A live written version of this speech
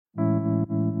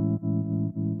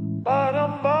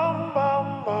Ba-dum bum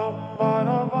bum bum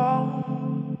ba-dum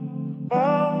bum.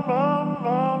 Bum bum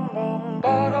bum bum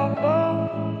ba-dum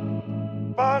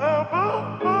bum. Ba-dum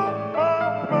bum bum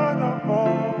bum ba-dum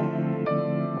bum.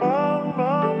 Bum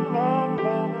bum bum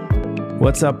bum.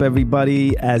 What's up,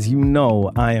 everybody? As you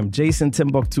know, I am Jason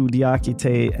Timbuktu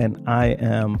Diakite, and I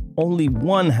am only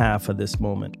one half of this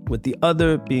moment, with the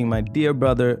other being my dear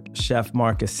brother, Chef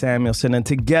Marcus Samuelsson. And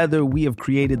together, we have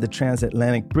created the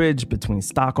transatlantic bridge between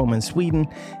Stockholm and Sweden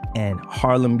and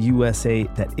Harlem, USA,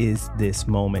 that is this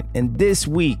moment. And this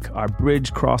week, our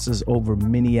bridge crosses over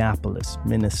Minneapolis,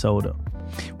 Minnesota,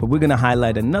 where we're going to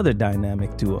highlight another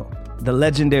dynamic duo, the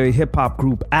legendary hip-hop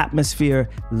group Atmosphere,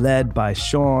 led by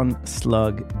Sean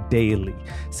Slug Daly.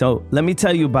 So let me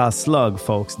tell you about Slug,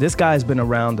 folks. This guy's been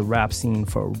around the rap scene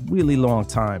for a really long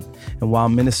time. And while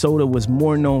Minnesota was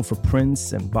more known for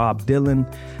Prince and Bob Dylan,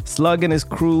 Slug and his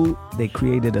crew, they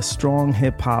created a strong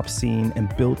hip-hop scene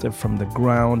and built it from the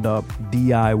ground up,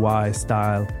 DIY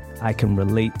style. I can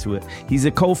relate to it. He's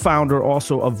a co-founder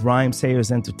also of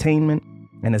Rhymesayers Entertainment,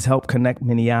 and has helped connect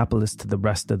Minneapolis to the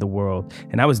rest of the world.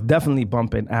 And I was definitely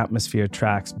bumping Atmosphere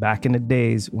tracks back in the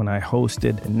days when I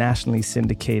hosted a nationally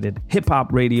syndicated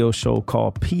hip-hop radio show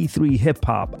called P3 Hip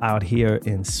Hop out here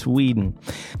in Sweden.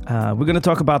 We're going to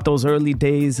talk about those early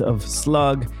days of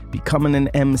Slug, becoming an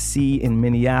MC in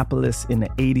Minneapolis in the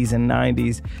 80s and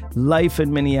 90s, life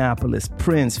in Minneapolis,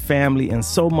 Prince, family, and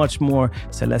so much more.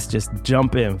 So let's just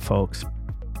jump in, folks.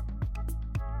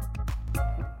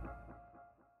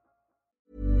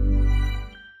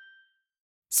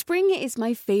 Spring is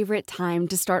my favorite time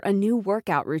to start a new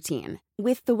workout routine.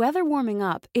 With the weather warming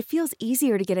up, it feels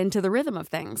easier to get into the rhythm of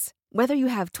things. Whether you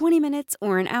have 20 minutes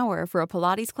or an hour for a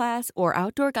Pilates class or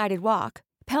outdoor guided walk,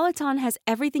 Peloton has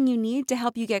everything you need to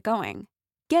help you get going.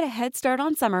 Get a head start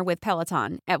on summer with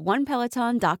Peloton at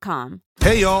onepeloton.com.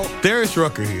 Hey, y'all, Darius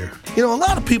Rucker here. You know, a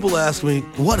lot of people ask me,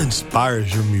 what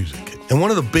inspires your music? And one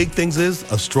of the big things is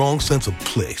a strong sense of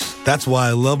place. That's why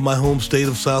I love my home state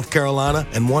of South Carolina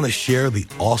and want to share the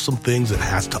awesome things it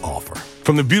has to offer.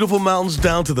 From the beautiful mountains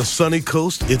down to the sunny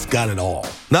coast, it's got it all.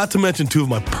 Not to mention two of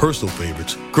my personal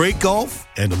favorites, great golf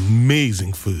and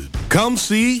amazing food. Come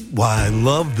see why I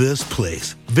love this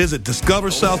place. Visit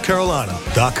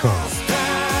discoversouthcarolina.com.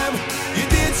 You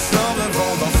did something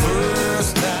for the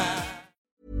first time.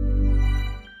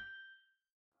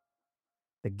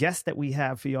 The guest that we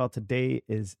have for y'all today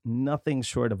is nothing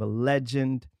short of a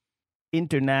legend,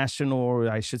 international, or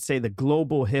I should say the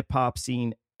global hip-hop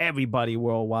scene. Everybody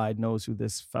worldwide knows who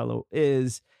this fellow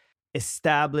is.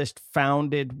 Established,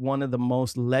 founded one of the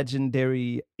most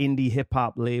legendary indie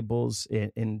hip-hop labels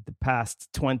in the past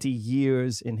 20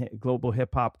 years in global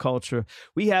hip-hop culture.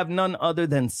 We have none other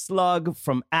than Slug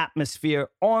from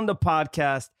Atmosphere on the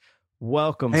podcast.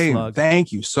 Welcome, hey, Slug.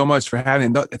 Thank you so much for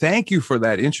having. Thank you for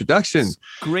that introduction. It's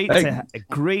great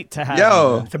to have.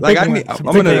 Yo, you. like I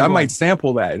might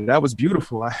sample that. That was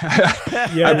beautiful. I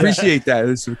appreciate that.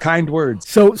 It's kind words.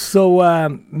 So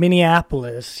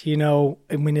Minneapolis, you know,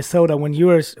 in Minnesota, when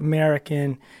you're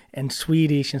American and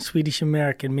Swedish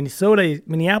American,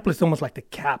 Minneapolis is almost like the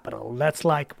capital. That's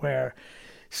like where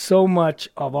so much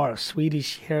of our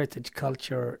Swedish heritage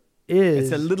culture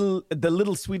is. It's the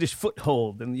little Swedish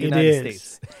foothold in the United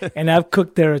States. And I've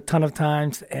cooked there a ton of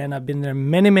times, and I've been there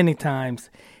many, many times.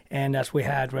 And as we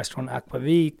had restaurant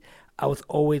Aquavit, I was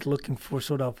always looking for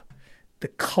sort of the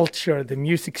culture, the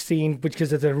music scene,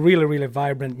 because it's a really, really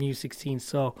vibrant music scene.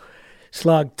 So,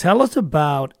 Slug, tell us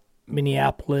about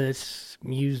Minneapolis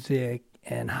music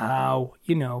and how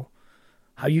you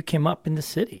came up in the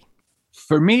city.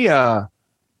 For me,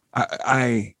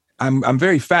 I'm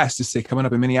very fast to say coming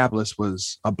up in Minneapolis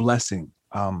was a blessing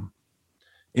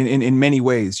in many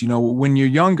ways. You know, when you're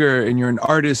younger and you're an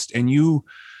artist and you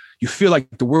feel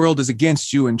like the world is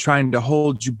against you and trying to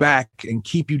hold you back and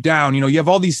keep you down, you know, you have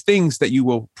all these things that you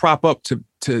will prop up to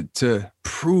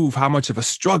prove how much of a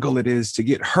struggle it is to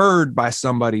get heard by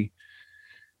somebody.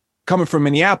 Coming from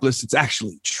Minneapolis, it's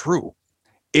actually true.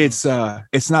 It's not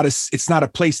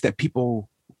a place that people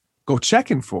go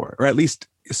checking for, or at least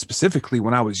specifically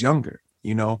when I was younger,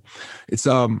 you know, it's,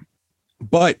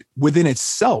 but within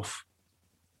itself,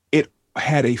 it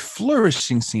had a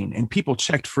flourishing scene and people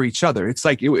checked for each other. It's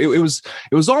like, it was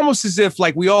almost as if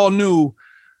like we all knew,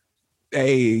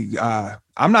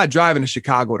 I'm not driving to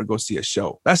Chicago to go see a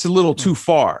show. That's a little too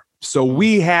far. So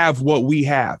we have what we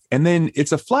have. And then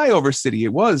it's a flyover city.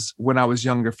 It was when I was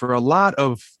younger for a lot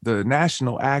of the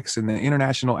national acts and the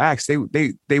international acts, they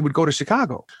would go to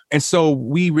Chicago. And so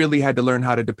we really had to learn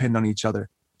how to depend on each other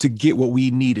to get what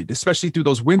we needed, especially through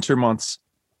those winter months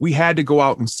we had to go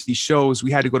out and see shows.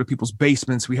 We had to go to people's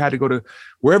basements. We had to go to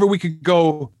wherever we could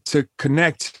go to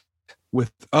connect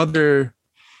with other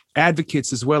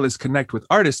advocates as well as connect with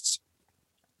artists.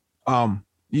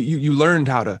 You learned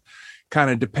how to kind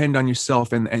of depend on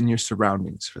yourself and your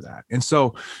surroundings for that. And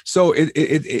so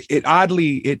it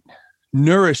oddly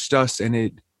nourished us and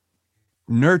it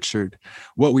nurtured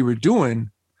what we were doing.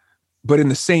 But in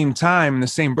the same time, in the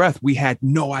same breath, we had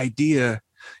no idea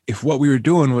if what we were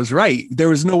doing was right. There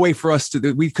was no way for us to,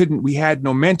 we had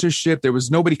no mentorship. There was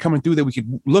nobody coming through that we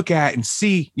could look at and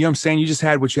see, you know what I'm saying? You just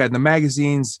had what you had in the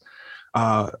magazines,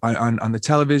 on the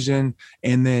television,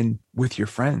 and then with your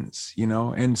friends, you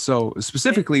know? And so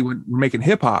specifically when we're making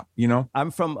hip hop, you know? I'm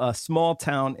from a small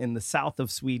town in the south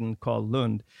of Sweden called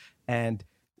Lund. And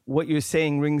what you're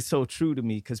saying rings so true to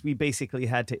me, because we basically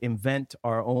had to invent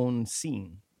our own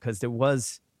scene, because there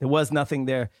was nothing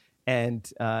there.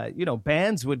 And,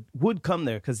 bands would come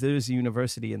there because there's a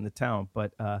university in the town.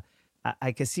 But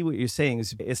I can see what you're saying.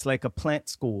 It's like a plant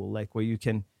school, like where you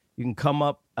can come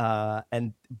up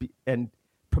and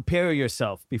prepare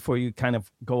yourself before you kind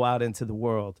of go out into the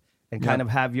world and kind of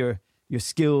have your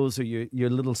skills or your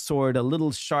little sword a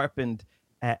little sharpened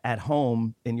at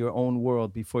home in your own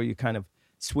world before you kind of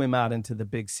swim out into the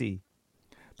big sea.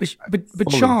 But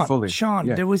Fully. Sean,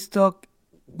 Yeah. there was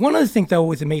one of the things that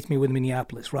always amazed me with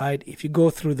Minneapolis, right? If you go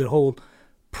through the whole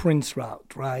Prince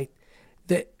route, right?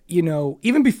 That,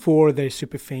 even before they're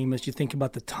super famous, you think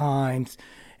about the Times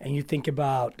and you think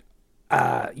about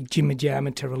Jimmy Jam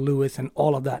and Terry Lewis and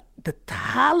all of that. The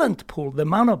talent pool, the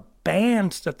amount of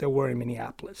bands that there were in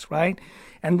Minneapolis, right?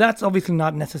 And that's obviously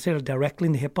not necessarily directly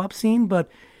in the hip-hop scene, but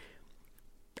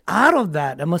out of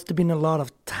that, there must have been a lot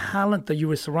of talent that you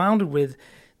were surrounded with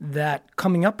that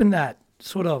coming up in that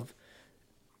sort of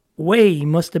way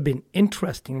must have been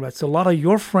interesting, right? So a lot of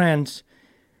your friends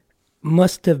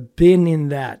must have been in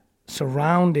that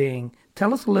surrounding.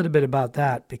 Tell us a little bit about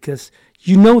that, because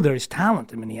there's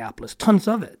talent in Minneapolis, tons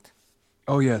of it.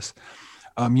 Oh, yes.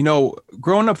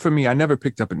 Growing up for me, I never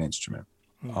picked up an instrument.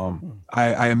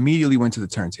 I immediately went to the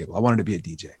turntable. I wanted to be a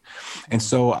DJ. And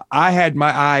so I had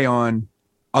my eye on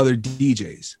other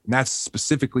DJs, and that's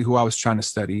specifically who I was trying to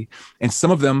study. And some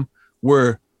of them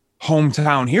were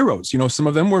hometown heroes. Some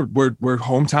of them were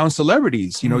hometown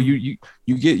celebrities. You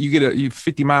get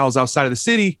 50 miles outside of the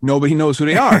city, nobody knows who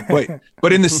they are.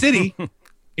 But in the city,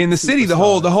 the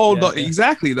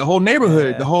whole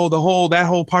neighborhood, that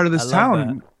whole part of this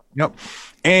town. Yep.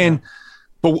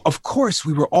 But of course,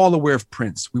 we were all aware of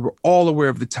Prince. We were all aware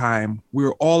of the time. We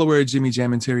were all aware of Jimmy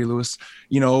Jam and Terry Lewis.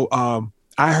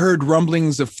 I heard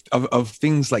rumblings of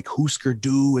things like Husker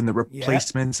Du and the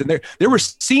Replacements, and there were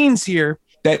scenes here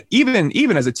that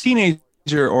even as a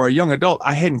teenager or a young adult,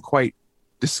 I hadn't quite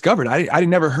discovered. I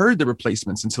never heard the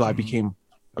Replacements until I became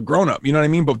a grown-up, you know what I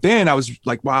mean? But then I was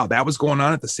like, wow, that was going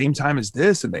on at the same time as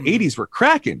this, and the 80s were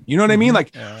cracking, you know what I mean?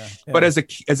 Like, but as a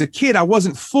kid, I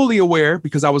wasn't fully aware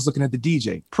because I was looking at the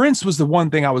DJ. Prince was the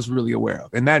one thing I was really aware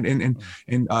of. And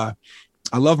I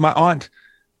love my aunt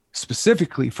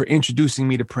specifically for introducing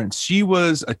me to Prince. She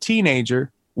was a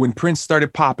teenager when Prince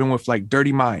started popping with like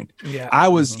Dirty Mind. Yeah. I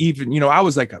was I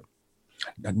was like a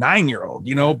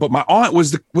 9-year-old, but my aunt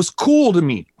was cool to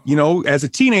me, as a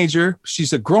teenager.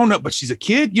 She's a grown up, but she's a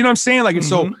kid, you know what I'm saying? Like, and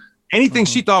so anything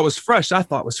she thought was fresh, I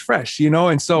thought was fresh,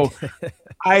 and so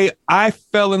I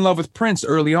fell in love with Prince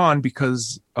early on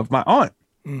because of my aunt.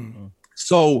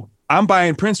 So I'm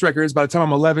buying Prince records. By the time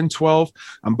I'm 11, 12,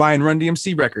 I'm buying Run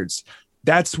DMC records.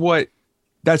 That's what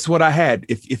I had.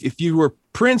 If you were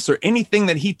Prince or anything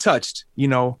that he touched,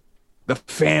 the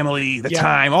family, the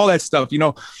time, all that stuff,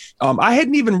 I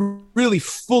hadn't even really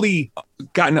fully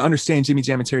gotten to understand Jimmy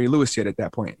Jam and Terry Lewis yet at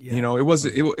that point. It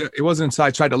wasn't until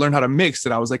I tried to learn how to mix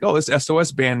that I was like, oh, this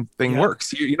SOS band thing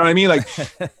works. You know what I mean? Like,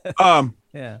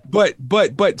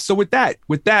 but so with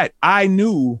that, I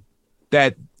knew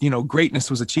that,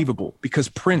 greatness was achievable because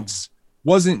Prince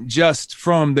wasn't just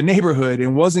from the neighborhood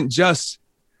and wasn't just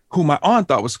who my aunt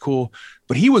thought was cool,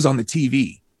 but he was on the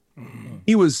TV.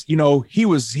 He was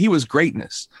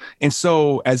greatness. And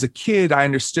so as a kid, I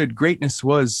understood greatness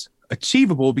was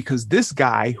achievable because this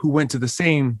guy who went to the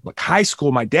same high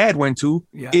school my dad went to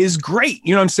is great.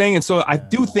 You know what I'm saying? And so I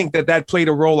do think that played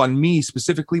a role on me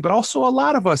specifically, but also a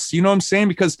lot of us, you know what I'm saying?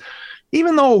 Because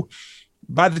even though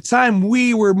by the time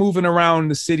we were moving around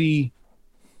the city,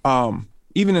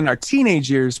 even in our teenage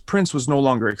years, Prince was no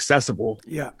longer accessible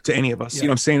to any of us. You know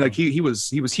what I'm saying? Like he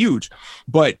was huge,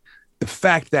 but the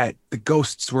fact that the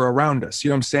ghosts were around us, you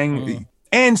know what I'm saying?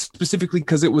 And specifically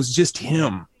because it was just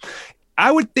him.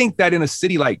 I would think that in a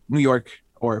city like New York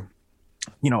or,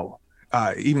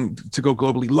 even to go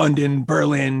globally, London,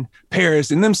 Berlin,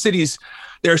 Paris, in them cities,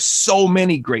 there are so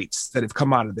many greats that have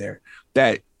come out of there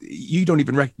that you don't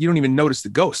even notice the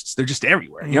ghosts. They're just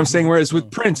everywhere. You know what I'm saying? Whereas with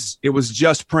Prince, it was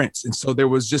just Prince. And so there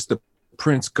was just the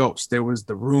Prince ghost. There was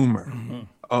the rumor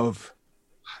of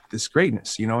this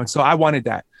greatness, you know? And so I wanted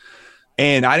that.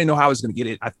 And I didn't know how I was going to get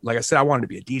it. Like I said, I wanted to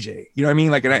be a DJ, you know what I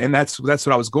mean? Like, and that's what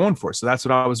I was going for. So that's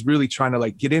what I was really trying to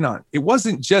like get in on. It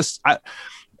wasn't just,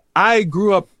 I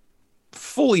grew up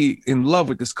fully in love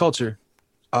with this culture.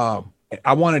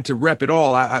 I wanted to rep it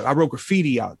all. I wrote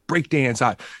graffiti out, breakdance.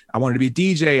 I wanted to be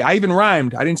a DJ. I even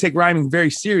rhymed. I didn't take rhyming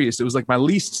very serious. It was like my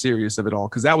least serious of it all.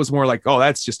 Cause that was more like, oh,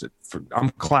 that's just I'm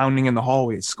clowning in the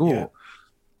hallway at school.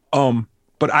 Yeah.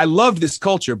 But I loved this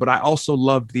culture, but I also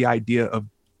loved the idea of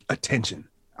attention.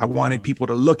 I wanted people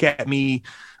to look at me.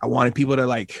 I wanted people to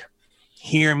like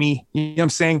hear me. You know what I'm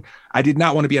saying? I did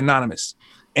not want to be anonymous.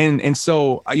 And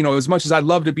so, you know, as much as I'd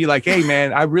love to be like, hey,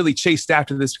 man, I really chased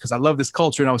after this because I love this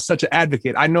culture and I was such an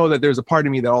advocate. I know that there's a part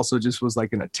of me that also just was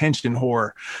like an attention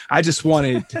whore. I just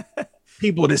wanted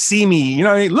people to see me, you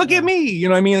know what I mean? Look at me, you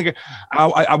know what I mean? Like,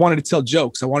 I wanted to tell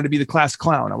jokes. I wanted to be the class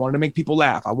clown. I wanted to make people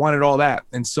laugh. I wanted all that.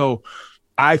 And so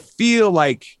I feel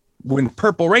like when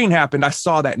Purple Rain happened, I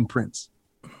saw that in Prince.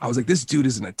 I was like, this dude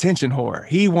is an attention whore.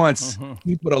 He wants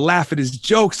people to laugh at his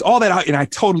jokes, all that. And I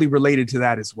totally related to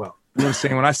that as well. You know what I'm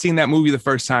saying? When I seen that movie the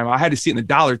first time, I had to see it in the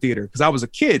Dollar Theater because I was a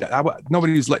kid.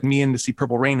 Nobody was letting me in to see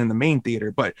Purple Rain in the main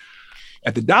theater. But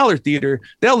at the Dollar Theater,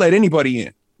 they'll let anybody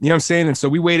in. You know what I'm saying? And so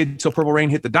we waited until Purple Rain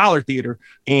hit the Dollar Theater.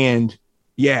 And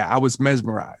yeah, I was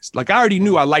mesmerized. Like I already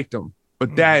knew I liked them.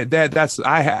 But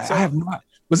I have not.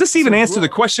 Was this even answer the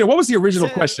question? What was the original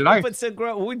question? We're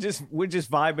just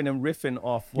vibing and riffing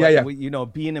off what, you know,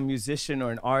 being a musician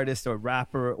or an artist or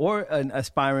rapper or an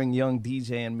aspiring young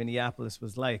DJ in Minneapolis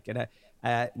was like. And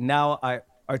now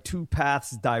our two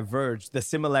paths diverged. The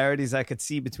similarities I could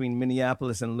see between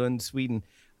Minneapolis and Lund, Sweden,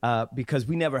 because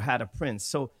we never had a Prince.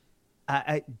 So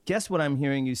I guess what I'm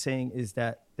hearing you saying is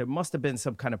that there must have been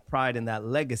some kind of pride in that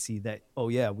legacy that, oh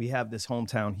yeah, we have this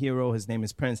hometown hero. His name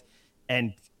is Prince.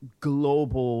 And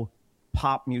global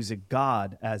pop music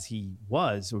god as he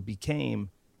was or became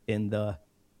in the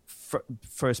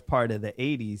first part of the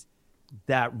 80s,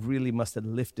 that really must have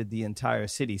lifted the entire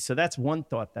city. So that's one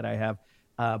thought that I have.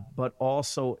 But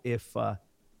also if,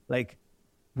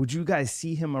 would you guys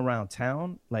see him around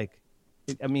town? Like,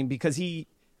 I mean, because I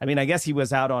guess he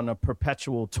was out on a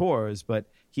perpetual tours, but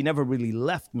he never really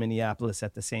left Minneapolis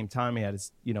at the same time. He had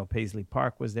his, you know, Paisley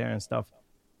Park was there and stuff.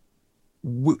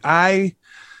 I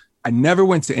never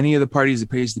went to any of the parties at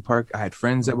Paisley Park. I had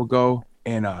friends that would go,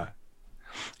 and I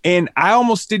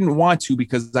almost didn't want to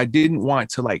because I didn't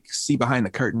want to like see behind the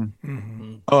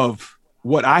curtain of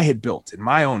what I had built in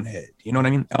my own head. You know what I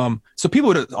mean? So people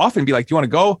would often be like, "Do you want to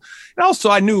go?" And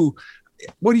also, I knew,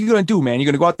 what are you gonna do, man? You're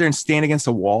gonna go out there and stand against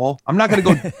a wall? I'm not gonna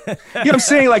go. You know what I'm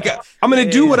saying? Like, I'm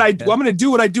gonna do what I do. I'm gonna do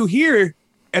what I do here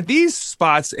at these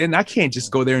spots, and I can't just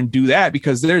go there and do that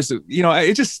because there's, you know,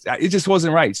 it just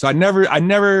wasn't right. So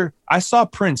I saw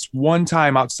Prince one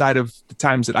time outside of the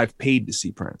times that I've paid to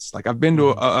see Prince. Like I've been to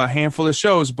a handful of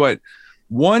shows, but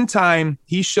one time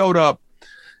he showed up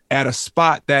at a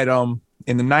spot that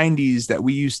in the 90s that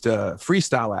we used to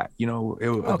freestyle at. You know,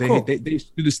 they used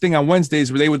to do this thing on Wednesdays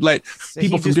where they would let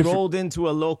people from different. Rolled into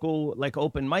a local like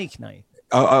open mic night.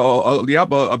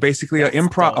 Basically an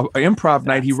improv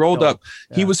night. He rolled up.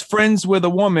 Yeah. He was friends with a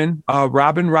woman,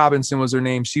 Robin Robinson was her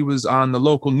name. She was on the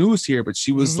local news here, but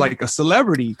she was like a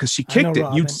celebrity because she kicked it.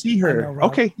 Robin. You'd see her.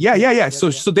 Okay. Yeah. So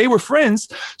they were friends.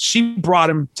 She brought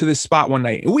him to this spot one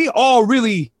night. And we all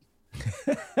really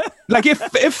like it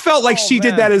felt like she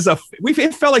did that as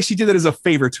a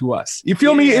favor to us. You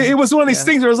feel me? It was one of these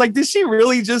things where I was like, did she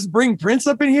really just bring Prince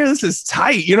up in here? This is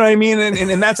tight. You know what I mean?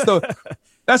 And that's the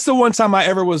that's the one time I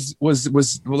ever was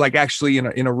like actually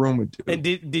in a room with. And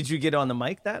did you get on the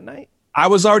mic that night? I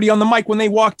was already on the mic when they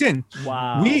walked in.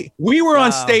 Wow. We were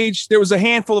on stage. There was a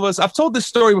handful of us. I've told this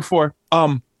story before.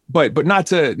 But not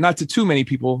to too many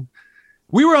people.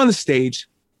 We were on the stage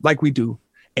like we do.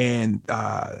 And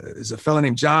there's a fella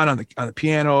named John on the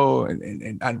piano,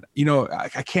 and you know, I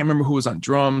can't remember who was on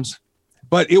drums,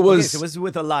 but it was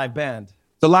with a live band.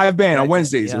 The live band on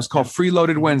Wednesdays. Yeah. It was called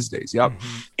Freeloaded Wednesdays. Yep.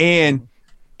 Mm-hmm.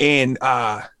 And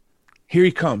here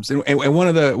he comes, and one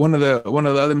of the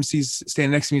other MCs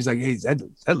standing next to me is like, "Hey, is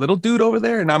that little dude over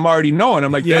there?" And I'm already knowing.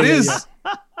 I'm like, "That is."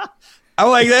 I'm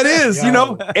like, "That is," you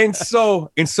know. And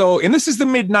so, and this is the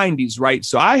mid '90s, right?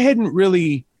 So I hadn't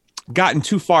really gotten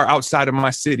too far outside of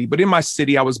my city, but in my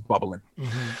city I was bubbling.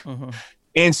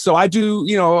 And so I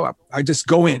just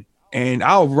go in and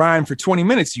I'll rhyme for 20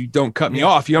 minutes. You don't cut me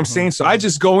off. You know what I'm saying? So I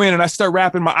just go in and I start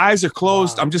rapping. My eyes are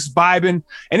closed. Wow. I'm just vibing.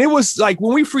 And it was like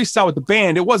when we freestyle with the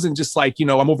band, it wasn't just like, you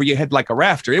know, I'm over your head like a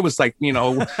rafter. It was like, you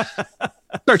know,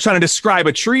 start trying to describe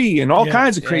a tree and all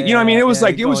kinds of crazy. You know what I mean? It was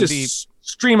like, it was just deep.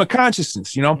 Stream of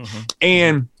consciousness, you know?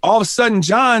 And all of a sudden,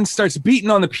 John starts beating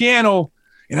on the piano.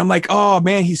 And I'm like, oh,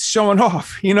 man, he's showing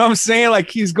off. You know what I'm saying? Like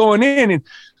he's going in. And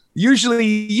usually,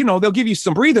 you know, they'll give you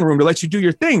some breathing room to let you do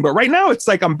your thing. But right now, it's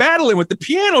like I'm battling with the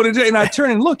piano today. And I turn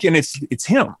and look, and it's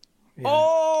him. Yeah.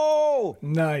 Oh,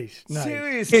 nice.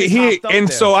 Seriously.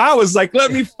 So I was like,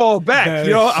 let me fall back.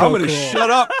 You know, so I'm going to shut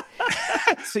up.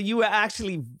 So you were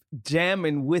actually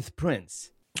jamming with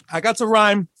Prince. I got to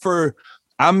rhyme for,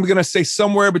 I'm going to say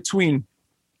somewhere between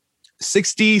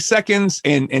 60 seconds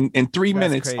and 3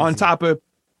 minutes crazy. On top of,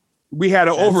 we had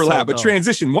an overlap, a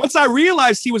transition. Once I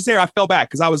realized he was there, I fell back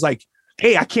because I was like,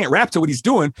 hey, I can't rap to what he's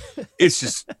doing. It's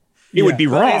just, it would be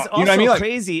wrong. You know what I mean? Like,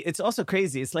 crazy. It's also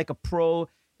crazy. It's like a pro.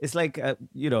 It's like,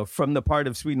 you know, from the part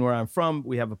of Sweden where I'm from,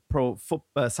 we have a pro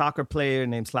soccer player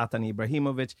named Zlatan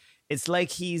Ibrahimovic. It's like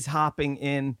he's hopping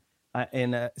in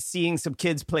and seeing some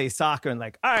kids play soccer and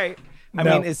like, all right. I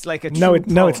mean, it's like a no, it's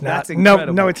not. That's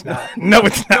incredible. No, it's not. No,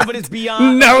 it's not. No, but it's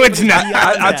beyond. No, it's not.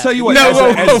 I'll tell you what.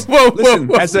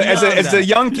 As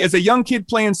a young kid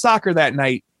playing soccer that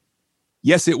night,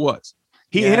 yes, it was.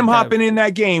 Him hopping in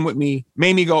that game with me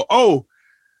made me go, oh,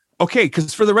 okay.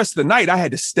 Because for the rest of the night, I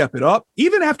had to step it up.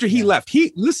 Even after he left,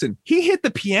 he hit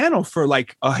the piano for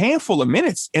like a handful of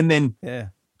minutes, and then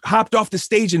hopped off the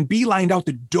stage and beelined out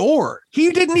the door.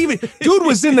 He didn't even, dude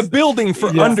was in the building for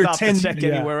under 10 to check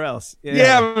anywhere else.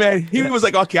 Yeah, man. He was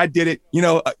like, okay, I did it, you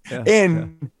know,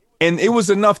 and it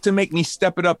was enough to make me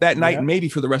step it up that night and maybe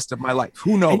for the rest of my life.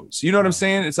 Who knows? You know what I'm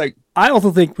saying? It's like, I also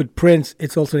think with Prince,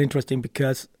 it's also interesting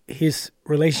because his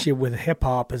relationship with hip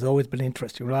hop has always been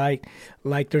interesting, right?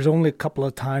 Like there's only a couple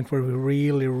of times where he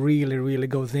really, really, really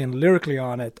goes in lyrically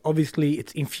on it. Obviously,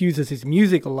 it infuses his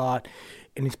music a lot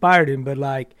and inspired him, but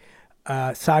like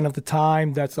Sign of the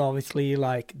Time, that's obviously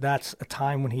like that's a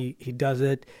time when he does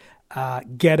it.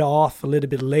 Get Off a little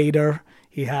bit later,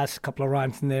 he has a couple of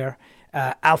rhymes in there.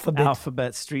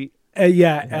 Alphabet Street.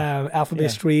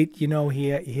 Alphabet Street. You know,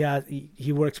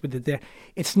 he works with it there.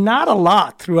 It's not a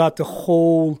lot throughout the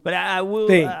whole. But I will.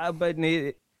 thing.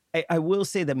 I will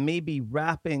say that maybe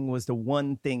rapping was the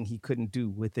one thing he couldn't do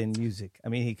within music. I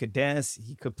mean, he could dance,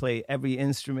 he could play every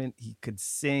instrument, he could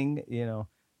sing. You know,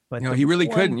 but he really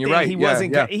couldn't. You're right. He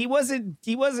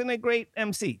wasn't a great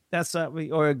MC. That's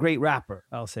or a great rapper.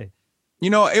 I'll say. You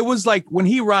know, it was like when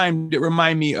he rhymed. It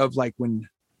reminded me of like when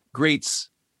greats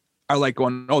are like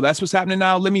going, oh, that's what's happening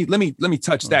now. Let me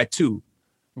touch that too.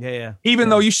 Yeah. Even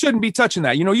though you shouldn't be touching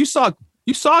that. You know, you saw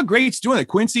greats doing it.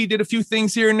 Quincy did a few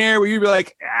things here and there where you'd be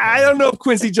like, I don't know if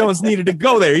Quincy Jones needed to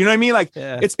go there. You know what I mean? Like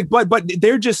it's, but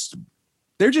they're just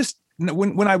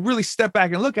when I really step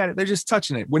back and look at it, they're just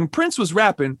touching it. When Prince was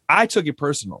rapping, I took it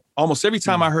personal. Almost every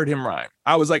time I heard him rhyme,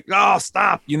 I was like, oh,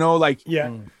 stop. You know, like,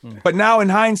 But now in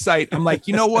hindsight, I'm like,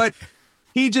 you know what?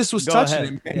 He just was touching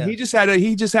him. And he just had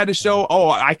to show, oh,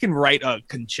 I can write a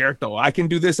concerto. I can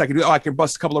do this. I can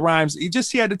bust a couple of rhymes.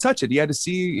 He had to touch it. He had to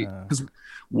see, because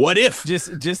what if?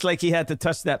 Just like he had to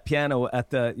touch that piano at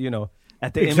the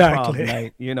improv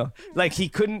night, you know, like he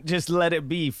couldn't just let it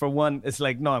be for one. It's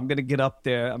like, no, I'm going to get up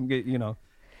there. I'm going to, you know.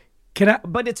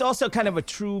 But it's also kind of a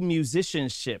true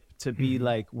musicianship to be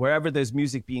like, wherever there's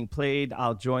music being played,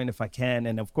 I'll join if I can.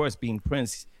 And of course, being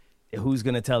Prince, who's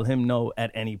going to tell him no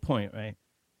at any point, right?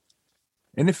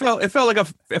 And it felt like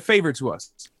a favor to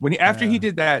us when after he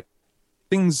did that,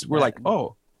 things were like,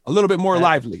 oh, a little bit more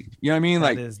lively. You know what I mean? That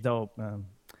like, is dope, man.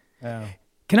 Yeah.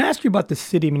 Can I ask you about the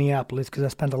city of Minneapolis? Because I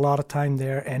spent a lot of time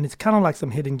there, and it's kind of like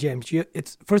some hidden gems.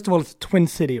 It's first of all, it's a twin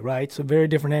city, right? So very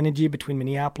different energy between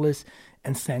Minneapolis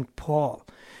and St. Paul.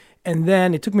 And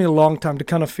then it took me a long time to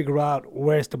kind of figure out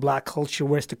where's the black culture,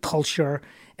 where's the culture.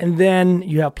 And then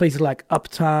you have places like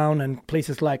Uptown and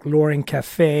places like Loring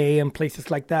Cafe and places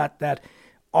like that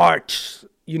arts,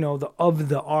 you know,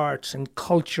 the arts and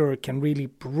culture can really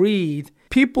breathe.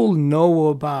 People know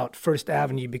about First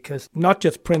Avenue because not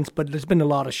just Prince, but there's been a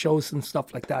lot of shows and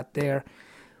stuff like that there.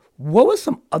 What was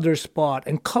some other spot?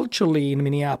 And culturally in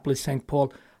Minneapolis, St.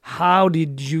 Paul, how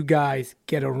did you guys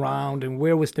get around and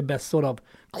where was the best sort of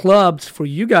clubs for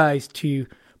you guys to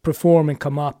perform and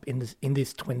come up in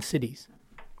these twin cities?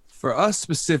 For us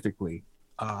specifically,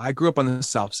 I grew up on the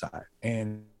South Side,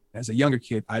 and as a younger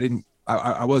kid, I didn't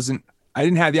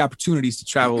have the opportunities to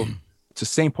travel to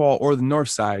St. Paul or the North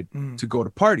Side to go to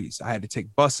parties. I had to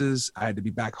take buses. I had to be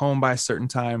back home by a certain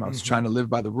time. I was trying to live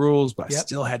by the rules, but I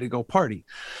still had to go party.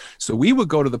 So we would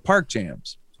go to the park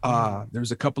jams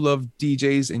There's a couple of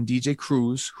DJs and DJ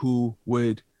crews who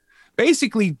would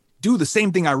basically do the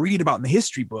same thing I read about in the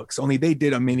history books, only they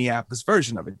did a Minneapolis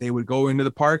version of it. They would go into the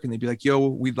park and they'd be like, yo,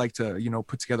 we'd like to,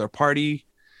 put together a party,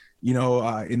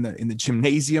 in the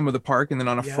gymnasium of the park. And then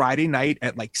on a Friday night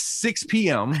at like 6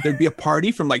 p.m., there'd be a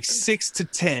party from like 6 to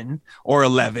 10 or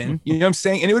 11, you know what I'm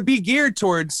saying? And it would be geared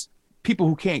towards people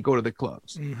who can't go to the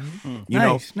clubs,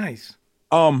 Nice.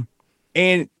 And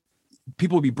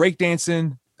people would be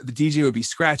breakdancing. The DJ would be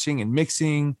scratching and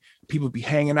mixing. People would be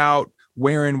hanging out,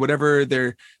 wearing whatever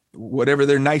their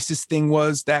nicest thing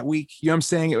was that week. You know what I'm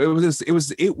saying?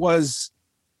 It was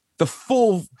the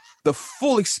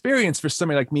full experience for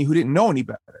somebody like me who didn't know any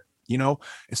better, And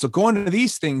so going to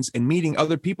these things and meeting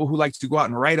other people who like to go out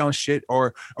and write on shit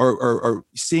or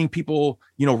seeing people,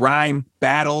 rhyme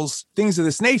battles, things of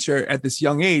this nature at this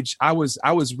young age, I was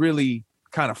really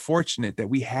kind of fortunate that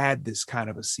we had this kind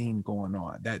of a scene going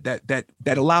on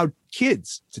that allowed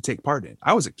kids to take part in.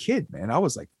 I was a kid, man. I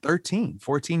was like 13,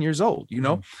 14 years old,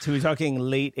 So we're talking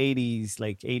late 80s,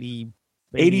 like 80,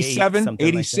 87,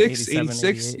 86, like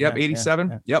 86. 88, Yep.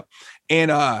 87. Yep.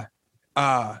 And,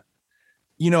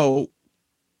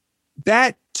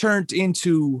 that turned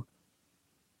into,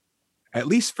 at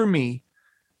least for me,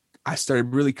 I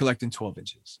started really collecting 12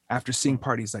 inches after seeing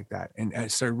parties like that. And I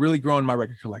started really growing my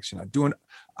record collection. I'm doing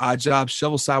odd jobs,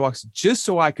 shovel sidewalks, just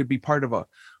so I could be part of a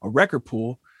record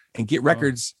pool and get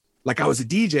records like I was a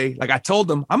DJ. Like I told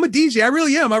them, I'm a DJ. I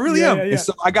really am. Yeah. And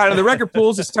so I got in the record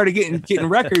pools and started getting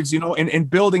records, and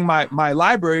building my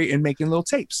library and making little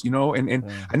tapes, and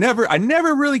I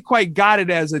never really quite got it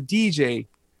as a DJ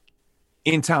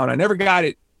in town. I never got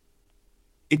it.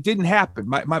 It didn't happen.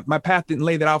 My path didn't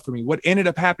lay that out for me. What ended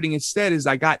up happening instead is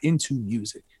I got into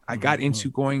music. I got into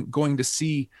going to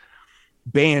see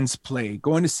bands play,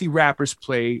 going to see rappers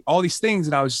play, all these things.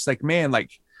 And I was just like, man,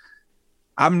 like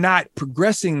I'm not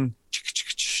progressing,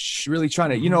 really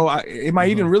trying to, am I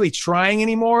even really trying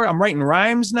anymore? I'm writing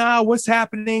rhymes now. What's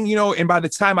happening? And by the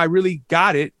time I really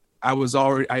got it, I'd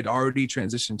already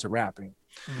transitioned to rapping.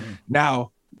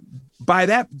 Now,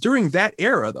 during that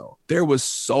era though, there was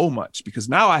so much, because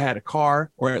now I had a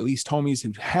car, or at least homies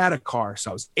who had a car.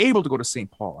 So I was able to go to St.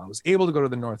 Paul. I was able to go to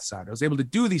the North Side. I was able to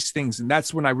do these things. And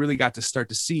that's when I really got to start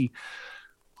to see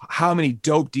how many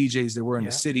dope DJs there were in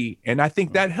the city. And I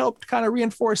think that helped kind of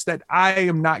reinforce that I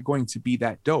am not going to be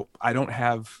that dope. I don't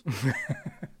have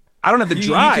the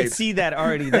drive. You could see that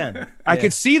already then. I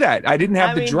could see that. I didn't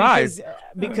have the drive.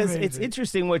 Because it's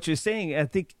interesting what you're saying. I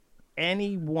think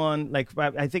anyone, like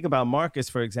I think about Marcus,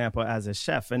 for example, as a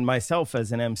chef, and myself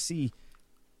as an MC,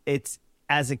 it's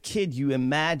as a kid, you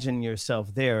imagine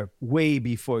yourself there way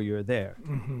before you're there.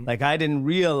 Like I didn't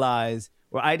realize,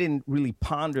 or I didn't really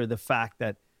ponder the fact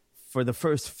that for the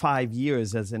first 5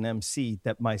 years as an MC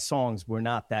that my songs were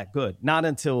not that good. Not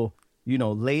until,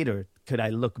 later could I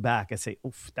look back and say,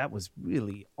 oof, that was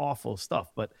really awful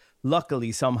stuff. But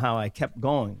luckily somehow I kept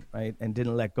going, right? And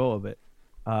didn't let go of it.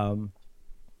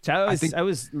 So I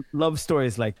always love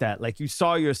stories like that. Like you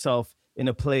saw yourself in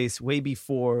a place way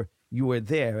before you were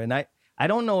there. And I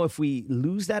don't know if we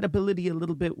lose that ability a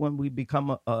little bit when we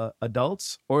become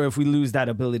adults, or if we lose that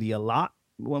ability a lot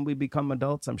when we become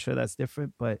adults. I'm sure that's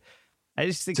different, but I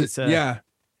just think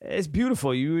it's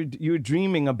beautiful. You were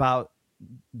dreaming about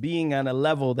being on a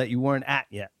level that you weren't at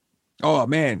yet. Oh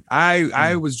man,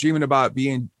 I was dreaming about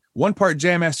being one part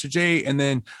Jam Master Jay, and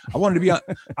then I wanted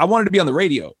to be on the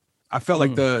radio. I felt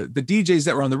like the DJs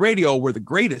that were on the radio were the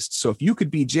greatest. So if you could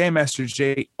be Jam Master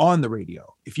Jay on the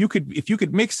radio, if you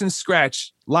could mix and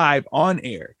scratch live on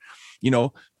air,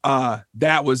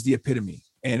 that was the epitome.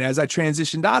 And as I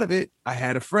transitioned out of it, I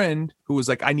had a friend who was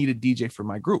like, I need a DJ for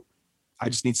my group. I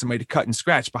just need somebody to cut and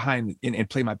scratch behind and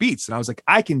play my beats. And I was like,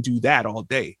 I can do that all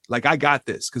day. Like, I got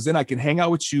this. Cause then I can hang out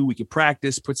with you. We can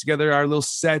practice, put together our little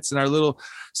sets and our little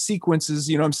sequences,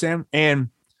 you know what I'm saying? And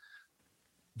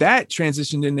that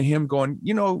transitioned into him going,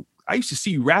 I used to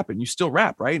see you rapping. You still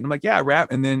rap, right? And I'm like, yeah, I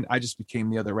rap. And then I just became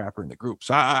the other rapper in the group.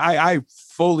 So I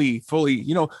fully, I fully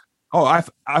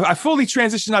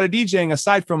transitioned out of DJing,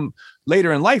 aside from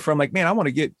later in life where I'm like, man, I want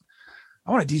to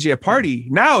DJ a party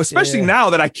now, especially now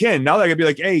that I can be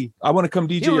like, hey, I want to come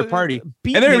DJ your party. And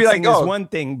they're be like, oh, is one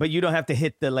thing, but you don't have to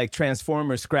hit the like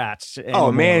transformer scratch anymore,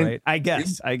 oh man, right? I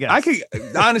guess I could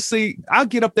honestly, I'll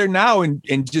get up there now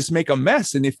and just make a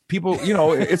mess. And if people,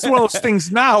 it's one of those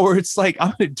things now where it's like,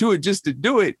 I'm gonna do it just to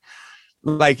do it.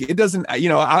 Like it doesn't,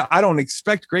 I don't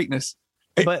expect greatness.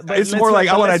 But it's more like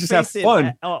I want to just have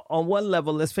fun. On one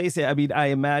level, let's face it. I mean, I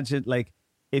imagine like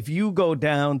if you go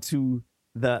down to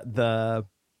the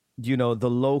you know, the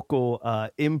local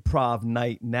improv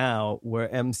night now where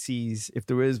MCs, if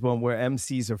there is one where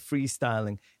MCs are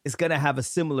freestyling, it's going to have a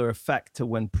similar effect to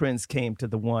when Prince came to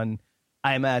the one,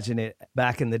 I imagine it,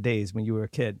 back in the days when you were a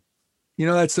kid. You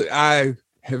know, I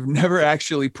have never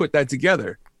actually put that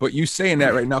together, but you saying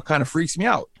that right now kind of freaks me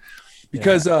out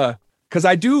because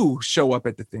I do show up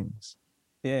at the things.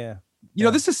 Yeah. You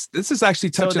know, this is actually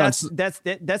touching so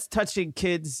that's touching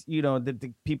kids, you know,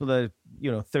 the people that are,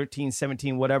 you know, 13,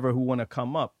 17, whatever, who want to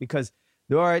come up, because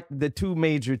there are the two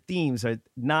major themes are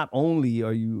not only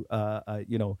are you,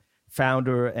 you know,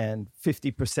 founder and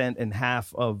 50% and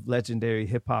half of legendary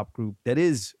hip hop group that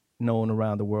is known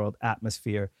around the world,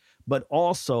 Atmosphere, but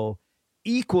also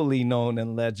equally known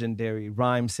and legendary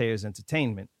Rhymesayers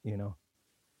Entertainment, you know.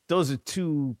 Those are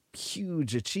two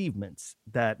huge achievements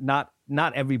that not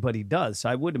everybody does. So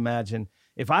I would imagine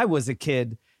if I was a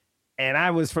kid and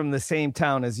I was from the same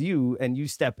town as you and you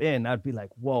step in, I'd be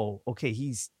like, whoa, okay,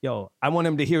 I want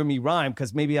him to hear me rhyme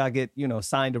because maybe I'll get, you know,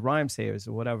 signed to Rhymesayers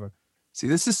or whatever. See,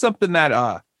 this is something that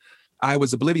I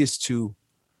was oblivious to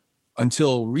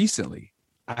until recently.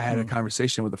 I had a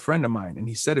conversation with a friend of mine, and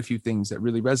he said a few things that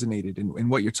really resonated. And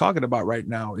what you're talking about right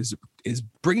now is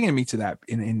bringing me to that.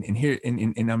 In here,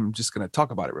 and I'm just going to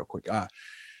talk about it real quick.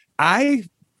 I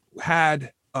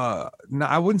had,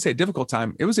 I wouldn't say a difficult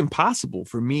time. It was impossible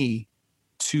for me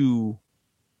to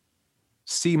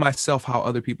see myself how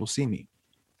other people see me.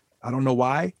 I don't know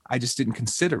why. I just didn't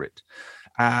consider it.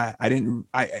 And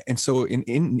so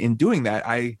in doing that,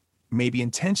 I maybe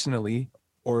intentionally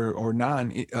or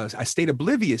I stayed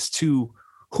oblivious to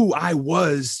who I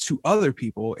was to other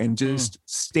people and just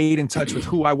stayed in touch with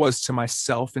who I was to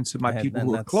myself and to my people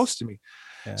who are close to me.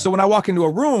 Yeah. So when I walk into a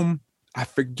room, I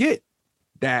forget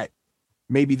that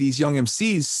maybe these young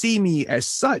MCs see me as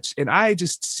such, and I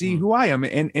just see who I am.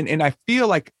 And I feel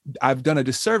like I've done a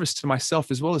disservice to myself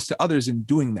as well as to others in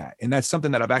doing that. And that's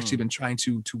something that I've actually been trying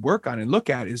to work on and look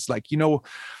at, is like, you know,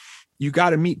 you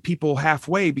got to meet people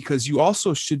halfway, because you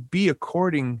also should be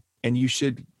according, and you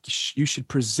should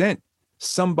present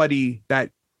somebody that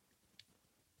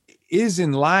is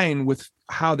in line with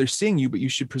how they're seeing you, but you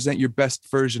should present your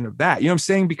best version of that. You know what I'm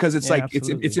saying? Because it's like,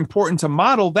 absolutely. It's important to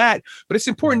model that, but it's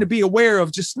important to be aware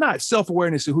of just not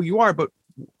self-awareness of who you are, but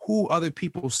who other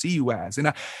people see you as.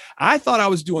 And I thought I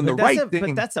was doing the right thing.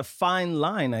 But that's a fine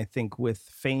line, I think, with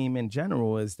fame in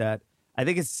general, is that I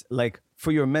think it's like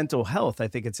for your mental health, I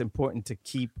think it's important to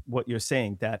keep what you're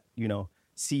saying, that, you know,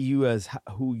 see you as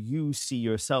who you see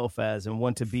yourself as and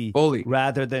want to be, fully,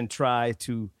 rather than try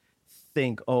to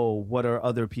think, oh, what are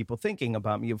other people thinking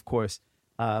about me? Of course.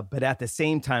 But at the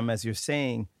same time, as you're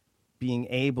saying, being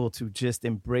able to just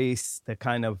embrace the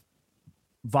kind of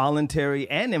voluntary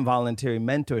and involuntary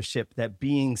mentorship that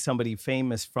being somebody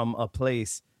famous from a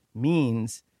place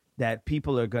means, that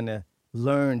people are going to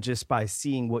learn just by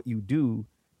seeing what you do,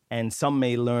 and some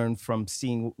may learn from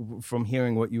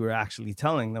hearing what you were actually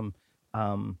telling them.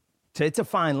 So it's a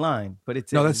fine line, but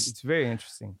it's very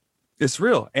interesting. It's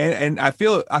real, and I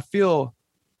feel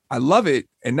I love it.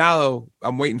 And now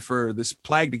I'm waiting for this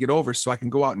plague to get over so I can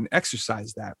go out and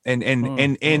exercise that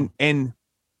and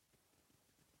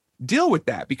deal with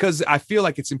that, because I feel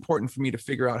like it's important for me to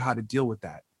figure out how to deal with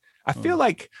that. I feel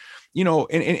like, you know,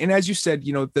 and as you said,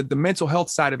 you know, the mental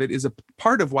health side of it is a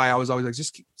part of why I was always like,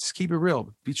 just keep it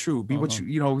real, be true, be what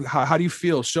you know, how do you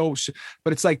feel? Show.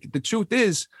 But it's like, the truth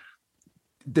is,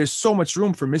 there's so much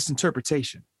room for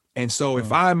misinterpretation. And so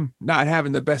if I'm not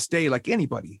having the best day, like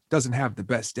anybody doesn't have the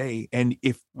best day, and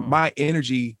if my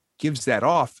energy gives that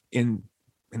off in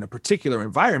a particular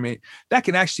environment, that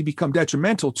can actually become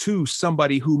detrimental to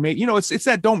somebody who may, you know, it's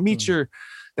that don't meet your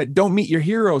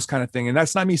heroes kind of thing. And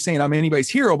that's not me saying I'm anybody's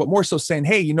hero, but more so saying,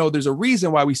 hey, you know, there's a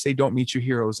reason why we say don't meet your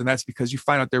heroes. And that's because you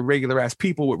find out they're regular ass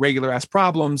people with regular ass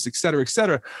problems, et cetera, et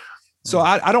cetera. So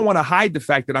I don't want to hide the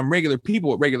fact that I'm regular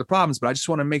people with regular problems, but I just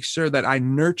want to make sure that I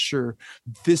nurture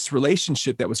this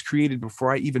relationship that was created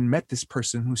before I even met this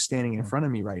person who's standing in front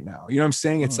of me right now. You know what I'm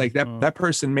saying? It's like that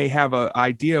person may have an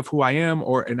idea of who I am,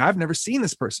 and I've never seen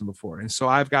this person before. And so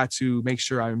I've got to make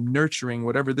sure I'm nurturing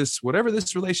whatever this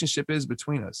relationship is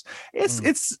between us.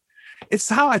 It's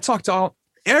how I talk to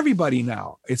everybody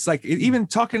now. It's like, even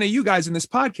talking to you guys in this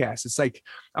podcast, it's like,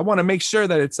 I want to make sure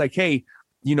that it's like, hey,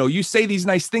 you know, you say these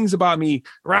nice things about me,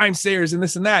 Rhymesayers and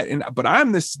this and that, but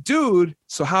I'm this dude.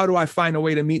 So how do I find a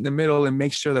way to meet in the middle and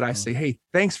make sure that I say, hey,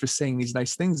 thanks for saying these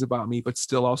nice things about me, but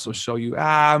still also show you,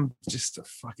 I'm just a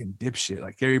fucking dipshit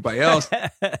like everybody else.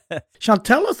 Sean,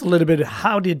 tell us a little bit,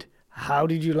 how did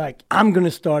you like, I'm going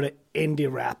to start an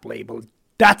indie rap label.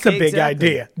 That's a big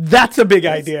idea. That's a big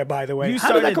idea, by the way. You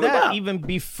How did started that come about? even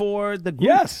before the group.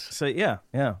 Yes. So yeah.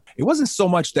 It wasn't so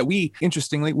much that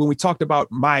interestingly, when we talked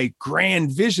about my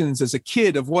grand visions as a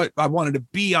kid of what I wanted to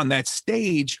be on that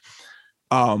stage,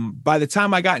 by the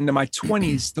time I got into my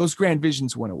 20s, those grand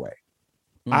visions went away.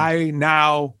 I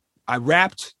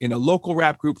rapped in a local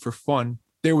rap group for fun.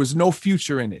 There was no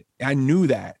future in it. I knew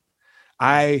that.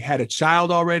 I had a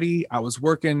child already. I was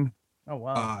working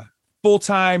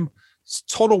full-time,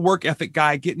 total work ethic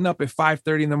guy, getting up at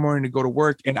 5:30 in the morning to go to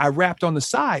work. And I rapped on the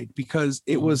side because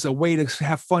it was a way to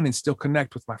have fun and still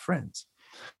connect with my friends.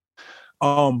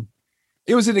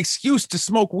 It was an excuse to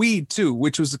smoke weed too,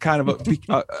 which was kind of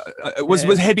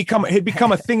had become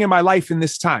a thing in my life in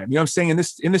this time. You know what I'm saying?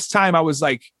 In this time, I was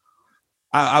like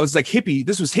hippie.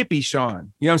 This was hippie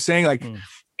Sean. You know what I'm saying? Like,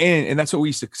 and that's what we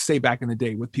used to say back in the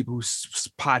day with people whose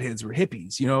potheads were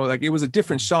hippies. You know, like it was a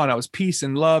different Sean. I was peace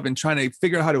and love and trying to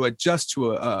figure out how to adjust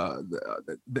to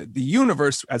the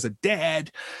universe as a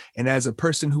dad and as a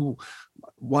person who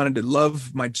wanted to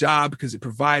love my job because it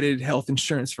provided health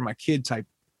insurance for my kid type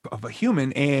of a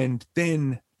human. And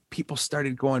then people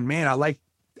started going, man, I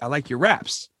like your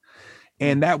raps.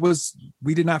 And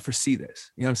we did not foresee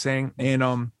this, you know what I'm saying?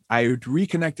 And I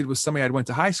reconnected with somebody I went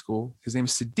to high school. His name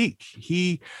is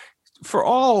Sadiq.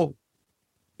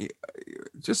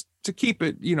 Just to keep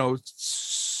it,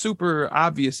 super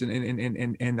obvious and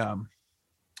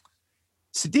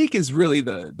Sadiq is really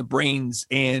the brains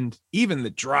and even the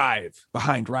drive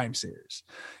behind Rhymesayers.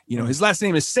 His last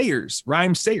name is Sayers,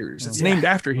 Rhyme Sayers. It's named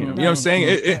after him. You know what I'm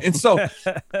saying? And so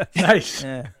Nice.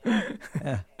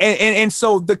 And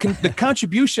so the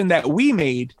contribution that we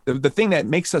made, the thing that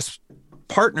makes us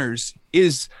partners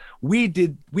is we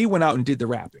went out and did the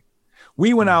rapping.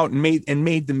 We went out and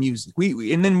made the music.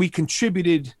 And then we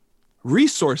contributed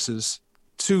resources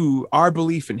to our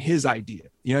belief in his idea.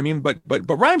 You know what I mean? But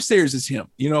Rhymesayers is him,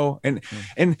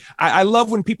 and I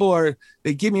love when people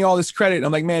they give me all this credit.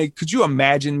 I'm like, man, could you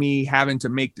imagine me having to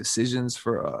make decisions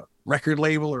for a record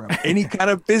label or any kind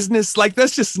of business? Like,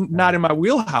 that's just not in my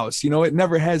wheelhouse. It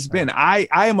never has been. I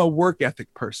am a work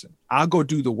ethic person. I'll go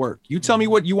do the work. You tell me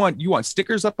what you want. You want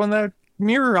stickers up on that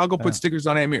mirror? I'll go put stickers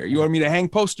on that mirror. You want me to hang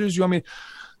posters? You want me?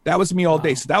 That was me all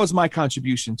day. So that was my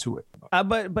contribution to it.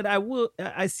 But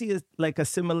I see a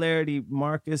similarity,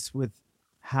 Marcus, with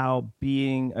how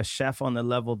being a chef on the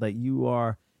level that you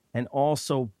are and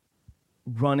also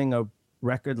running a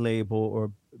record label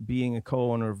or being a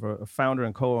co-owner of a founder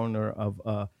and co-owner of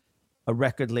a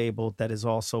record label that is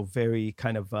also very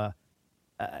kind of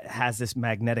has this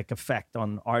magnetic effect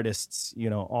on artists,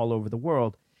 all over the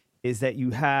world, is that you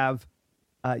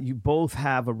both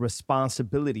have a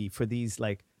responsibility for these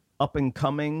like up and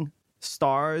coming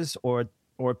stars or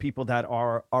people that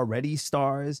are already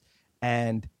stars,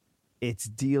 and it's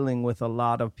dealing with a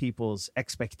lot of people's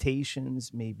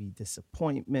expectations, maybe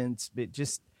disappointments, but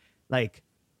just like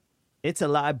it's a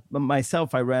lot.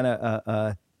 Myself, I ran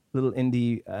a little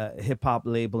indie hip hop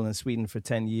label in Sweden for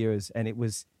 10 years, and it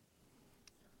was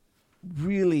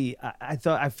really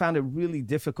I found it really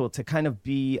difficult to kind of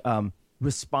be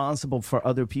responsible for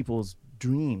other people's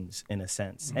dreams in a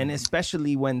sense, and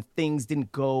especially when things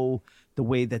didn't go the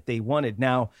way that they wanted.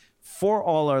 Now, for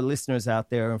all our listeners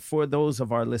out there, and for those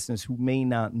of our listeners who may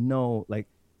not know, like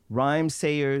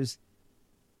Rhymesayers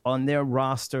on their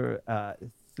roster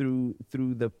through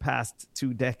the past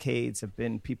 2 decades have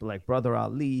been people like Brother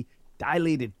Ali,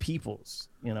 Dilated Peoples,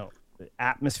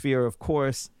 Atmosphere, of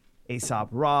course, Aesop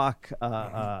Rock,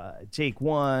 Jake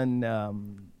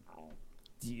One.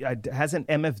 Hasn't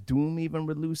MF Doom even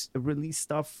released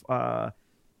stuff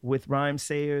with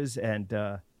Rhymesayers,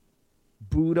 and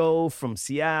Budo from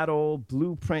Seattle,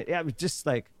 Blueprint? Yeah, it was just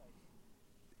like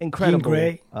incredible.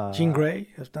 Jean Grey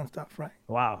has done stuff, right?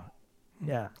 Wow.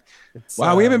 Yeah.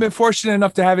 Wow, we haven't been fortunate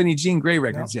enough to have any Jean Grey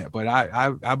records yet, but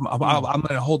I'm going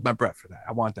to hold my breath for that.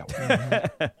 I want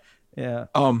that one. Yeah.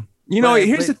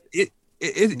 Here's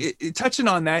touching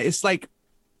on that. It's like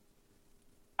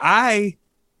I,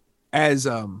 as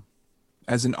an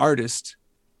artist,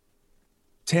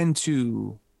 tend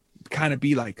to kind of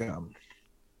be like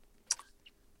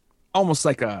almost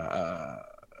like I'm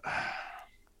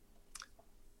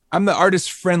the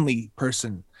artist friendly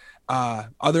person.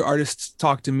 Other artists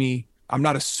talk to me. I'm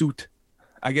not a suit,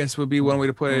 I guess would be one way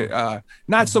to put it.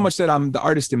 Not so much that I'm the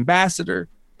artist ambassador,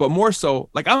 but more so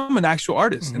like I'm an actual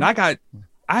artist, and I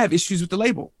have issues with the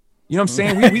label. You know what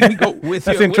I'm saying? We go with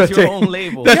your own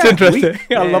label. That's interesting.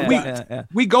 I love that.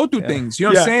 We go through things. You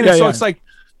know what I'm saying? And so it's like,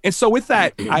 and so with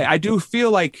that, I do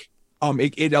feel like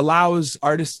it allows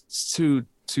artists to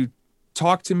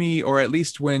talk to me, or at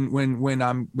least when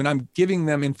I'm giving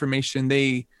them information,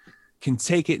 they can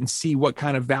take it and see what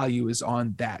kind of value is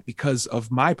on that because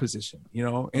of my position, you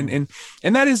know, and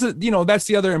that is, that's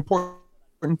the other important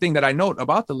thing that I note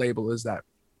about the label is that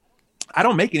I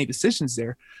don't make any decisions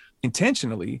there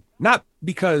intentionally, not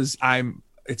because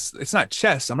it's not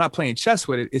chess. I'm not playing chess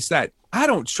with it. It's that I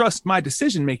don't trust my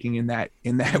decision making in that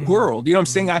world. You know what I'm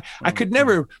saying? I could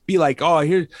never be like, oh,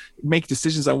 here, make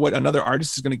decisions on what another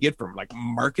artist is going to get from like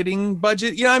marketing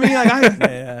budget. You know what I mean?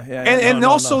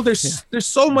 Like there's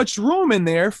so much room in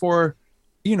there for,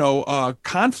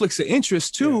 conflicts of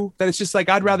interest too, that it's just like,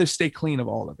 I'd rather stay clean of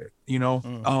all of it,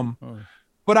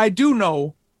 But I do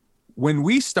know when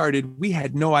we started, we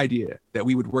had no idea that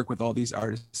we would work with all these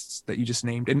artists that you just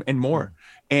named and more.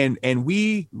 And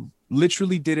we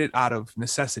literally did it out of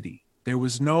necessity. There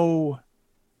was no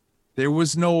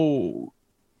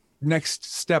next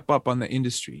step up on the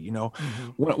industry.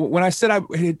 When I said I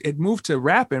had moved to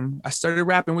rapping, I started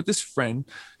rapping with this friend,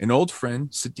 an old friend,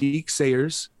 Sadiq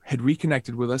Sayers, had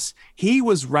reconnected with us. He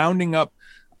was rounding up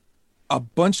a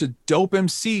bunch of dope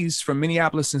MCs from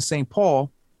Minneapolis and St.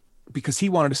 Paul because he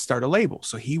wanted to start a label.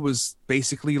 So he was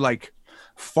basically like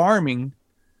farming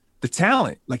the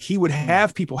talent. Like he would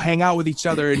have people hang out with each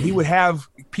other and he would have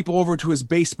people over to his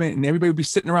basement and everybody would be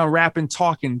sitting around rapping,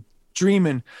 talking,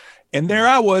 dreaming. And there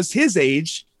I was, his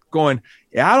age, going,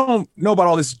 yeah, I don't know about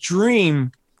all this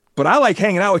dream, but I like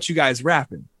hanging out with you guys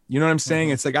rapping. You know what I'm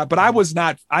saying? It's like,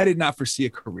 I did not foresee a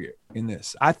career in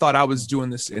this. I thought I was doing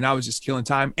this and I was just killing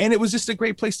time. And it was just a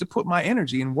great place to put my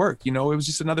energy and work. It was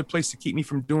just another place to keep me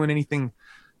from doing anything,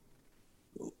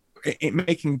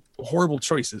 making horrible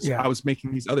choices. Yeah. I was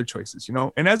making these other choices,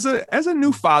 and as a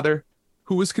new father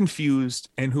who was confused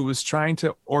and who was trying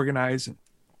to organize and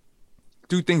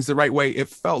do things the right way, it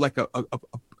felt like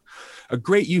a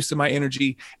great use of my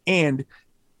energy. And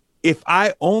if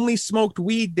I only smoked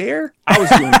weed there, I was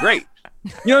doing great.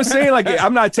 You know what I'm saying? Like,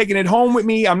 I'm not taking it home with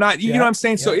me. I'm not, you know what I'm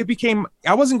saying? Yeah. So it became,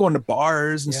 I wasn't going to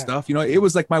bars and stuff, it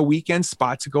was like my weekend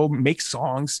spot to go make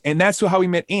songs. And that's how we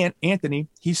met Anthony.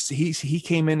 He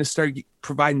came in to start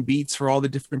providing beats for all the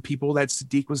different people that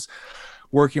Sadiq was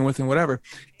working with and whatever.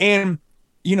 And,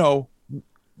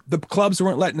 the clubs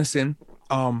weren't letting us in.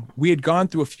 We had gone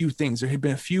through a few things. There had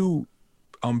been a few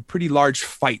pretty large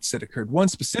fights that occurred. One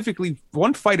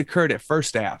fight occurred at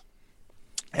First Ave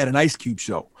at an Ice Cube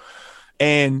show.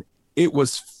 And it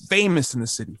was famous in the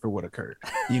city for what occurred.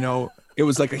 It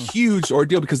was like a huge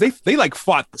ordeal because they like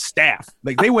fought the staff.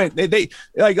 Like they went,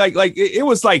 it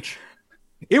was like,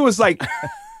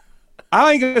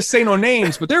 I ain't gonna say no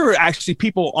names, but there were actually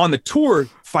people on the tour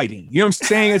fighting. You know what I'm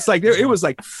saying? It's like, it was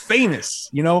like famous,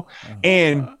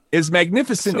 and as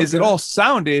magnificent as it all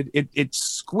sounded, it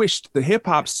squished the hip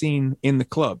hop scene in the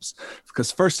clubs.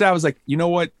 Because first I was like, you know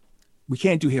what? We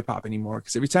can't do hip hop anymore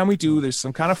because every time we do, there's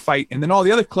some kind of fight. And then all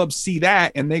the other clubs see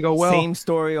that and they go, well, same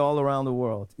story all around the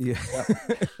world. Yeah.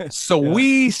 So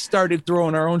we started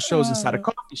throwing our own shows inside of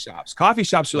coffee shops. Coffee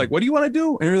shops are like, what do you want to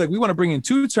do? And we're like, we want to bring in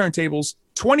 2 turntables,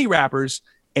 20 rappers,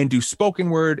 and do spoken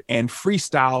word and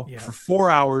freestyle for 4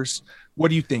 hours. What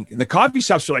do you think? And the coffee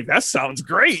shops are like, that sounds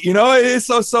great.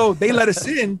 So they let us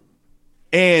in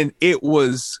and it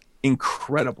was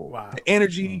incredible. Wow. The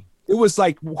energy. It was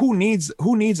like, who needs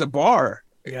a bar?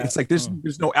 Yeah. It's like, there's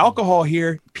no alcohol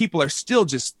here. People are still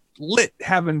just lit,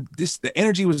 having this, the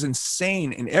energy was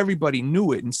insane and everybody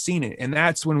knew it and seen it. And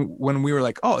that's when we were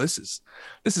like, oh, this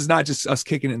is not just us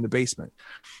kicking it in the basement.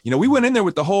 We went in there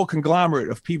with the whole conglomerate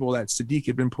of people that Sadiq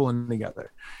had been pulling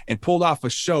together and pulled off a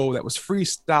show that was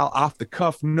freestyle, off the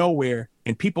cuff, nowhere.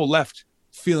 And people left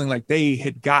feeling like they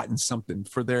had gotten something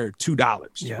for their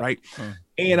 $2, right?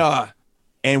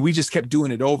 And we just kept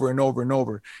doing it over and over and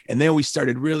over. And then we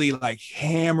started really like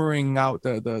hammering out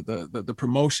the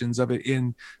promotions of it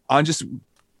on just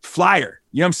flyer.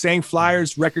 You know what I'm saying?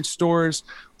 Flyers, record stores.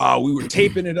 We were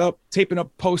taping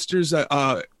up posters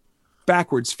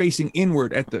backwards, facing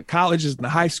inward at the colleges and the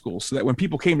high schools, so that when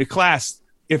people came to class,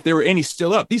 if there were any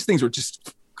still up, these things were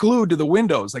just glued to the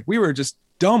windows. Like we were just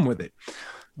dumb with it.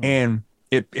 And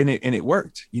it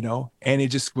worked, and it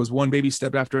just was one baby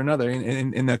step after another.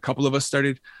 And a couple of us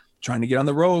started trying to get on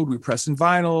the road. We were pressing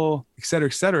vinyl, et cetera,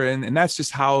 et cetera. And that's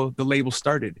just how the label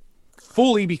started,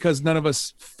 fully because none of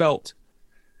us felt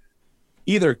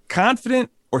either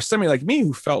confident or somebody like me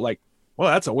who felt like, well,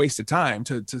 that's a waste of time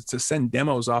to send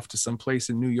demos off to some place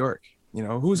in New York.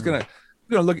 Who's going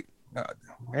to look at,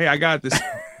 hey, I got this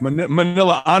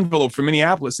manila envelope from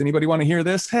Minneapolis. Anybody want to hear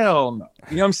this? Hell no.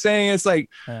 You know what I'm saying? It's like,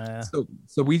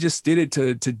 so we just did it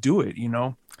to do it,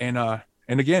 and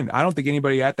And again, I don't think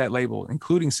anybody at that label,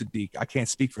 including Sadiq, I can't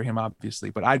speak for him, obviously,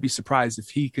 but I'd be surprised if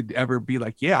he could ever be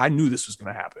like, yeah, I knew this was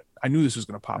going to happen. I knew this was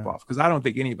going to pop off, because I don't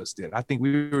think any of us did. I think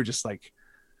we were just like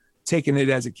taking it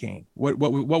as it came. What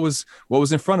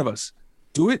was in front of us?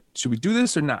 Do it. Should we do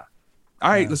this or not?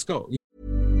 All right, let's go.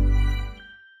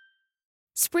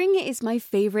 Spring is my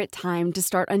favorite time to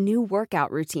start a new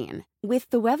workout routine. With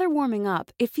the weather warming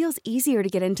up, it feels easier to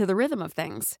get into the rhythm of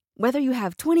things. Whether you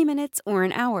have 20 minutes or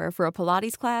an hour for a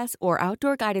Pilates class or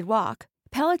outdoor guided walk,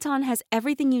 Peloton has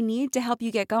everything you need to help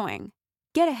you get going.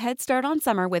 Get a head start on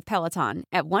summer with Peloton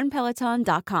at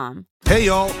onepeloton.com. Hey,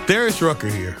 y'all, Darius Rucker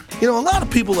here. A lot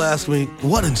of people ask me,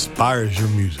 what inspires your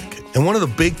music? And one of the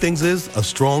big things is a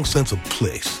strong sense of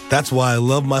place. That's why I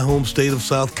love my home state of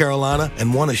South Carolina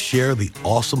and want to share the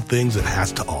awesome things it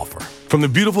has to offer. From the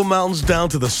beautiful mountains down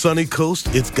to the sunny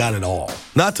coast, it's got it all.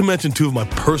 Not to mention two of my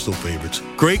personal favorites,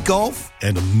 great golf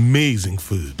and amazing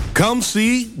food. Come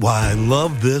see why I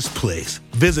love this place.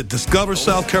 Visit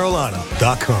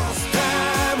discoversouthcarolina.com.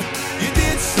 You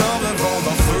did something for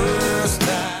the first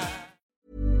time.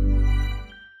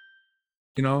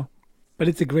 But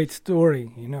it's a great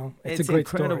story, It's a great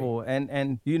incredible. story.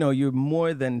 And you're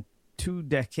more than 2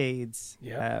 decades,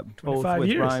 both with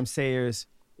years. Rhyme Sayers.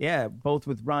 Yeah, both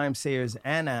with Rhyme Sayers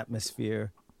and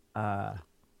Atmosphere.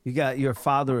 You got your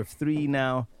father of 3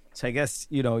 now. So I guess,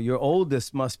 your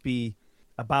oldest must be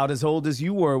about as old as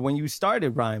you were when you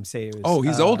started Rhyme Sayers. Oh,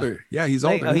 he's older. Yeah, he's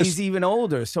older. He's even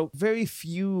older. So very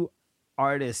few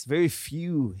artists, very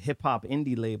few hip hop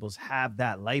indie labels have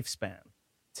that lifespan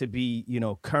to be,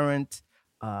 current,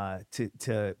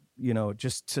 to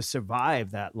just to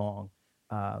survive that long.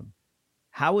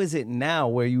 How is it now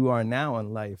where you are now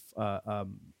in life?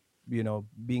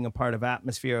 Being a part of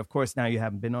Atmosphere. Of course, now you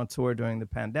haven't been on tour during the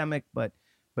pandemic, but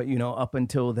up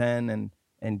until then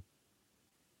and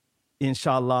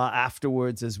inshallah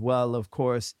afterwards as well, of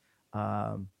course.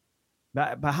 But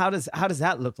how does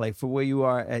that look like for where you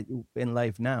are in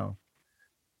life now?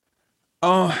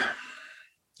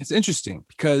 It's interesting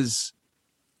because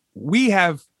we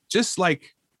have, just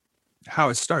like how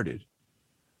it started,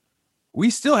 we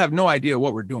still have no idea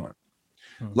what we're doing.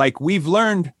 Like, we've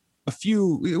learned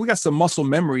we got some muscle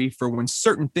memory for when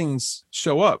certain things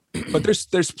show up, but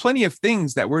there's plenty of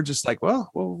things that we're just like, well,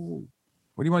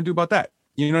 what do you want to do about that?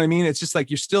 You know what I mean? It's just like,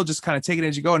 you're still just kind of taking it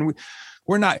as you go. And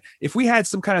we're not, if we had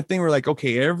some kind of thing, we're like,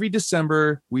 okay, every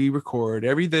December we record,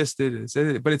 every this,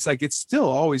 but it's like, it's still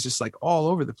always just like all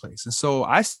over the place. And so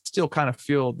I still kind of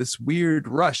feel this weird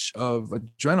rush of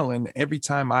adrenaline every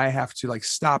time I have to like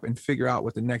stop and figure out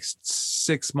what the next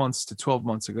 6 months to 12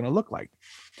 months are going to look like.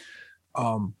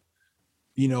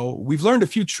 We've learned a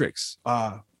few tricks.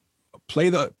 Play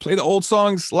the old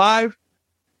songs live,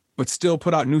 but still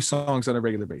put out new songs on a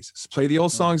regular basis. Play the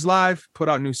old songs live, put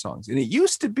out new songs. And it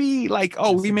used to be like,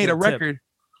 we made a record.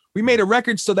 We made a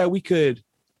record so that we could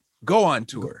go on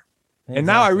tour. Exactly. And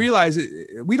now I realize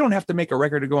we don't have to make a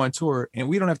record to go on tour, and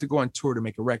we don't have to go on tour to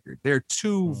make a record. They're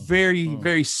two very,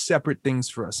 very separate things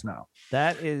for us now.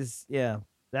 That is,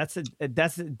 that's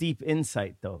a deep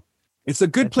insight, though. It's a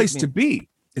good place to be.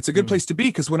 It's a good place to be,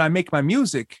 because when I make my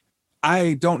music,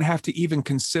 I don't have to even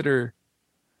consider,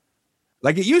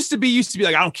 like it used to be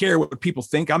like, I don't care what people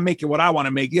think. I'm making what I want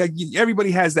to make. Yeah,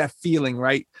 everybody has that feeling,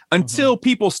 right? Until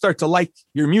people start to like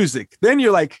your music. Then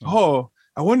you're like, oh,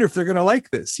 I wonder if they're going to like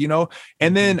this,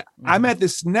 And then I'm at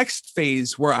this next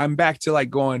phase where I'm back to like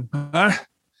going, I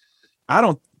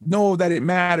don't know that it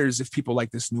matters if people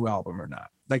like this new album or not.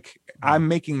 Like, I'm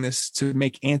making this to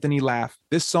make Anthony laugh.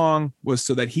 This song was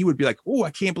so that he would be like, oh,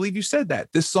 I can't believe you said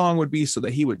that. This song would be so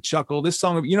that he would chuckle. This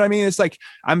song, you know what I mean? It's like,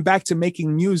 I'm back to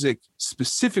making music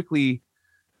specifically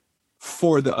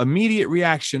for the immediate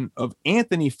reaction of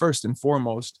Anthony first and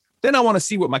foremost. Then I want to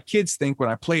see what my kids think when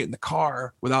I play it in the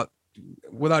car without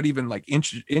even like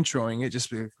introing it. Just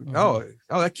be like, oh,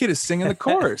 that kid is singing the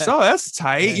chorus. Oh, that's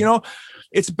tight.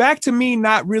 It's back to me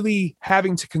not really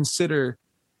having to consider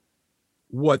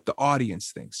what the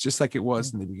audience thinks, just like it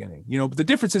was in the beginning. But the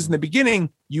difference is, in the beginning,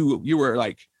 you were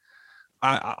like,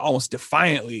 I almost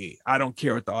defiantly, I don't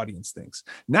care what the audience thinks.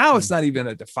 Now it's not even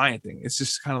a defiant thing. It's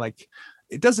just kind of like,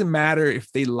 it doesn't matter if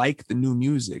they like the new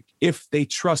music, if they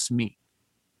trust me.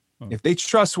 If they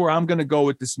trust where I'm going to go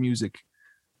with this music,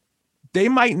 they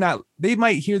might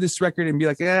hear this record and be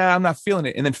like, yeah, I'm not feeling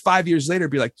it. And then 5 years later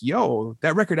be like, yo,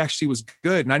 that record actually was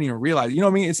good. And I didn't even realize, you know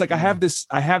what I mean? It's like, I have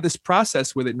this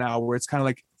process with it now where it's kind of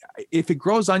like, if it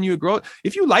grows on you, it grows.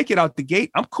 If you like it out the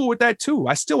gate, I'm cool with that too.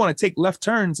 I still want to take left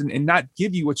turns and not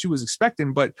give you what you was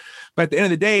expecting. But at the end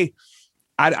of the day,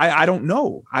 I don't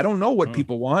know. I don't know what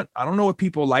people want. I don't know what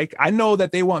people like. I know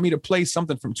that they want me to play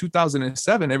something from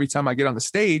 2007 every time I get on the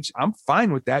stage. I'm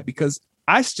fine with that because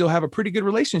I still have a pretty good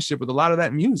relationship with a lot of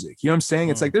that music. You know what I'm saying?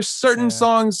 It's like there's certain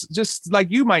songs, just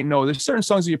like you might know, there's certain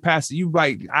songs in your past that you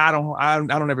might, I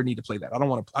don't ever need to play that. I don't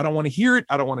want to hear it.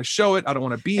 I don't want to show it. I don't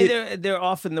want to be it. They're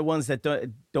often the ones that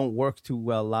don't work too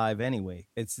well live anyway.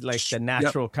 It's like the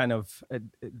natural kind of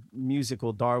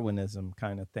musical Darwinism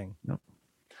kind of thing. Yep.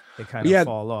 They kind of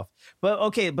fall off.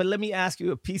 But let me ask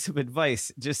you a piece of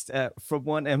advice, just from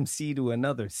one MC to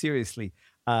another, seriously.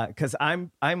 Because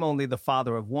I'm only the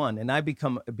father of one, and I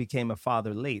became a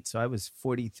father late. So I was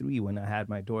 43 when I had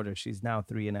my daughter. She's now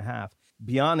 3.5.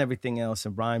 Beyond everything else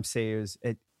and Rhymesayers,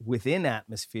 within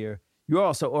Atmosphere, you're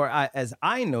also, or as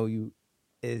I know you,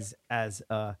 is as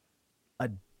a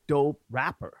dope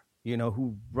rapper, you know,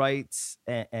 who writes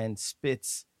and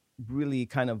spits really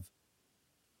kind of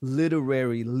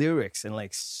literary lyrics and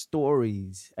like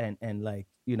stories and like,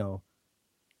 you know,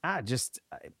 just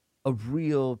a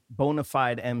real bona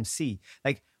fide MC.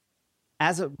 Like,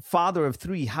 as a father of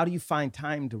 3, how do you find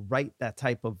time to write that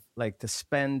type of, like, to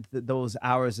spend those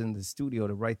hours in the studio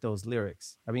to write those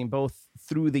lyrics? I mean, both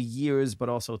through the years, but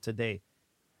also today.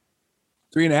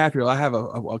 3.5-year-old. I have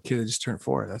a kid that just turned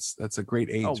 4. That's a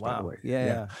great age, by the way.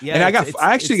 Yeah. And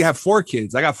I actually have 4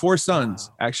 kids. I got 4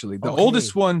 sons, actually. The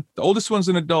oldest one's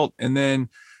an adult, and then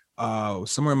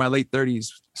somewhere in my late 30s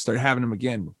started having them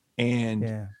again.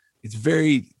 And it's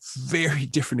very, very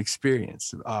different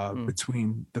experience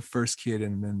between the first kid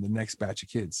and then the next batch of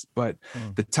kids. But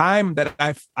the time that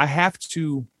I had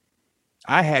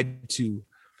to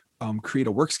create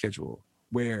a work schedule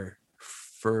where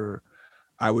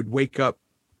I would wake up,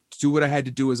 do what I had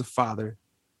to do as a father,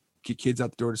 get kids out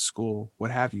the door to school,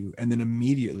 what have you, and then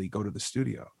immediately go to the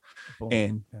studio.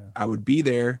 And I would be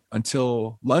there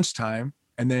until lunchtime.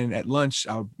 And then at lunch,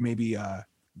 I would maybe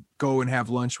go and have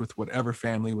lunch with whatever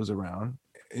family was around.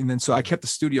 And then so I kept the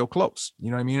studio close, you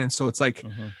know what I mean? And so it's like,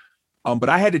 but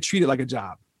I had to treat it like a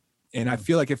job. And I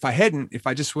feel like if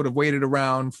I just would have waited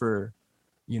around for,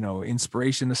 you know,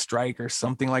 inspiration to strike or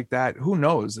something like that, who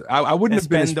knows? I wouldn't have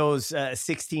spend those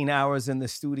 16 hours in the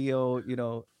studio, you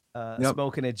know,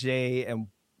 smoking a J and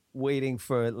waiting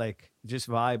for, like, just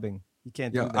vibing. You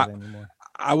can't do that anymore.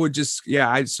 I would just,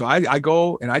 I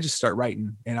go and I just start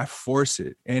writing and I force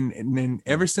it. And then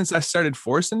ever since I started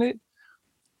forcing it,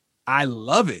 I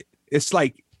love it. It's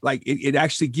like it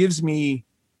actually gives me,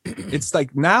 it's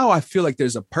like now I feel like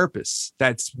there's a purpose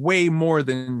that's way more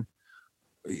than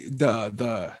it's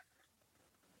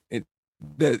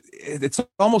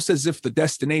almost as if the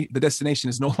destination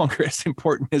is no longer as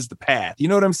important as the path. You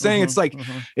know what I'm saying? It's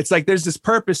like there's this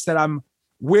purpose that I'm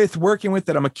working with,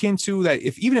 that I'm akin to, that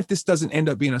even if this doesn't end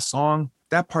up being a song,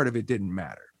 that part of it didn't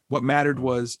matter. What mattered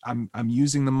was I'm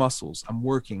using the muscles, I'm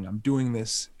working, I'm doing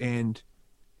this, and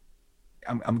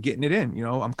I'm getting it in, you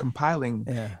know, I'm compiling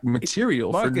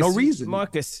material for no reason.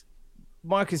 Marcus,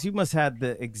 you must have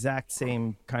the exact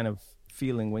same kind of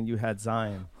feeling when you had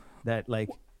Zion, that, like,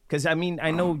 because I mean,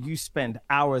 I know you spend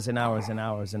hours and hours and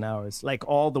hours and hours, like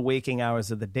all the waking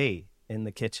hours of the day in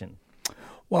the kitchen.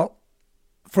 Well,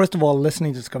 first of all,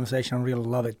 listening to this conversation, I really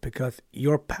love it because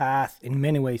your path in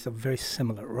many ways are very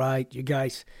similar, right? You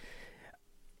guys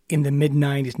in the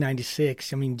mid-90s,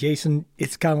 96, I mean, Jason,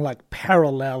 it's kind of like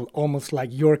parallel, almost like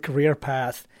your career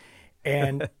path,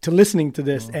 and to listening to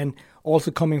this, and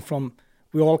also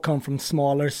we all come from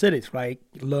smaller cities, right?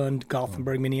 Lund,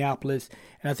 Gothenburg, Minneapolis.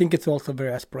 And I think it's also very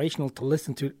aspirational to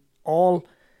listen to. All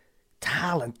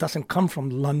talent doesn't come from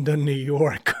London, New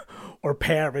York, or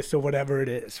Paris, or whatever it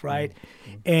is, right?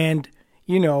 And,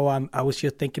 you know, I was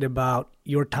just thinking about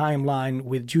your timeline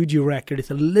with Juju Record.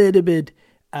 It's a little bit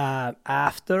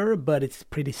after, but it's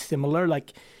pretty similar.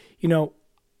 Like, you know,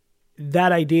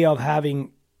 that idea of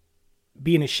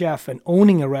being a chef and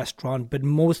owning a restaurant, but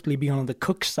mostly being on the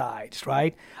cook side,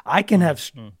 right? I can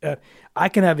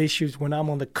have issues when I'm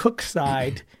on the cook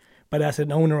side, but as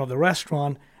an owner of the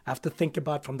restaurant, I have to think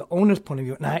about from the owner's point of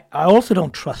view. And I also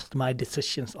don't trust my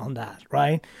decisions on that,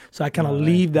 right? So I kind of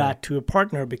leave that to a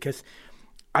partner because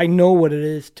I know what it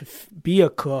is to be a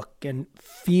cook and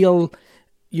feel,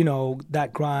 you know,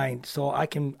 that grind. So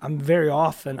I'm very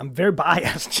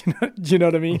biased, you know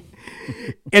what I mean?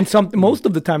 And most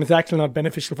of the time it's actually not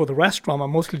beneficial for the restaurant.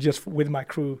 I'm mostly just with my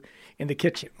crew in the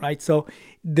kitchen, right? So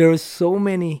there's so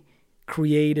many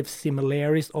creative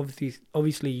similarities.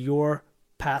 Obviously your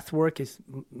path work is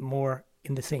more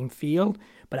in the same field,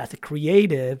 but as a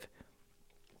creative,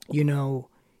 you know,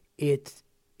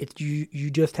 you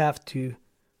just have to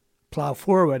plow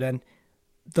forward. And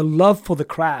the love for the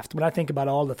craft. When I think about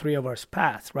all the three of us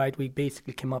paths, right, we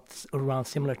basically came up around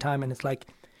similar time, and it's like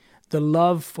the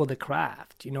love for the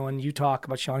craft, you know. And you talk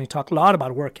about, Sean, you talk a lot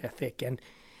about work ethic, and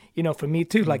you know, for me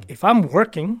too, like if I'm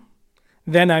working,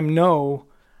 then I know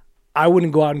I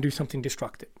wouldn't go out and do something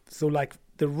destructive. So like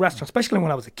the restaurant, especially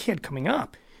when I was a kid coming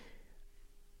up,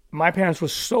 my parents were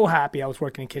so happy I was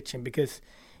working in the kitchen because,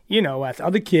 you know, as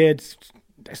other kids,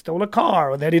 they stole a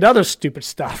car or they did other stupid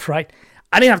stuff, right?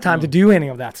 I didn't have time to do any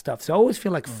of that stuff. So I always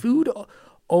feel like food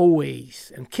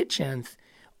always, and kitchens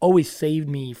always saved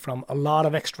me from a lot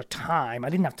of extra time. I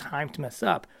didn't have time to mess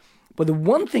up. But the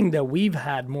one thing that we've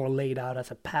had more laid out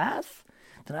as a path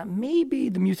that maybe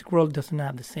the music world doesn't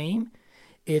have the same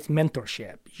is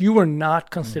mentorship. You are not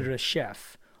considered a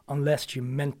chef unless you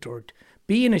mentored.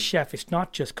 Being a chef is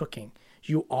not just cooking.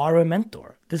 You are a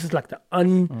mentor. This is like the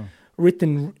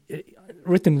unwritten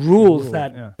rules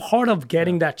that part of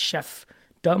getting that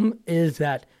chefdom is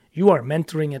that you are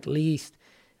mentoring at least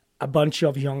a bunch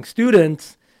of young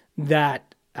students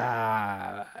that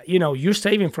you know, you're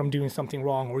saving from doing something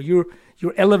wrong, or you're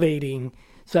elevating.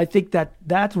 So I think that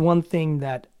that's one thing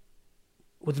that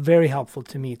was very helpful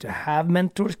to me, to have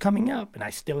mentors coming up. And I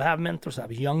still have mentors. I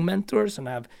have young mentors and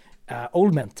I have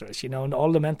old mentors, you know, and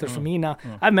all the mentors for me now.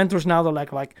 I have mentors now that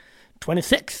are like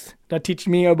 26 that teach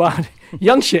me about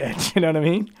young shit, you know what I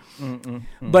mean?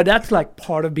 But that's like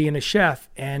part of being a chef,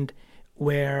 and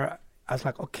where I was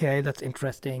like, okay, that's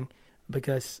interesting,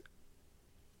 because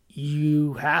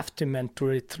you have to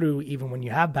mentor it through even when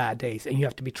you have bad days, and you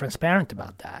have to be transparent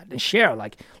about that and share,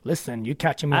 like, listen, you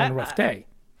catching me on a rough day.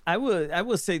 I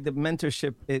will say the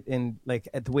mentorship in like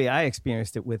at the way I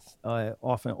experienced it with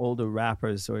often older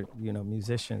rappers or, you know,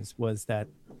 musicians, was that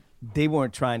they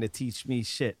weren't trying to teach me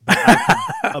shit. But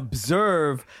I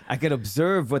could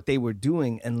observe what they were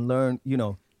doing and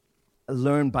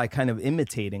learn by kind of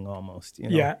imitating almost, you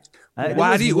know? Yeah.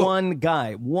 Why do you one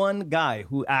guy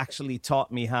who actually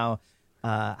taught me how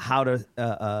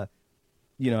to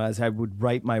you know, as I would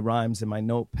write my rhymes in my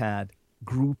notepad,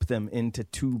 group them into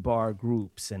 2-bar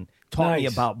groups and taught me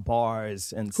about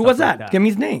bars and stuff. Who was that? Like that. Give me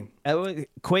his name.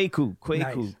 Kwaku,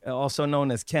 Nice. also known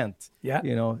as Kent. Yeah.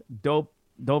 You know, dope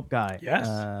guy. Yes.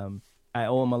 I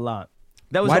owe him a lot.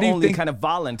 That was the only kind of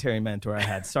voluntary mentor I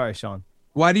had. Sorry, Sean.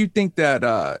 Why do you think that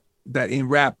that in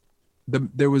rap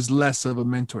there was less of a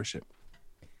mentorship?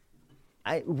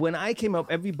 When I came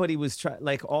up, everybody was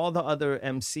like all the other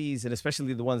MCs, and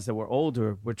especially the ones that were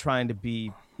older, were trying to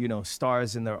be, you know,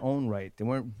 stars in their own right. They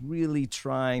weren't really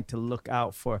trying to look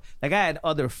out for, like, I had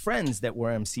other friends that were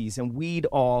MCs, and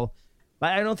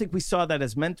but I don't think we saw that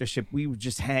as mentorship. We would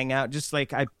just hang out, just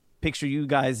like I picture you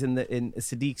guys in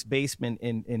Sadiq's basement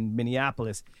in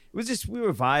Minneapolis. It was just, we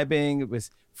were vibing. It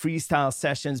was freestyle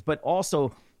sessions, but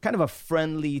also kind of a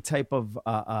friendly type of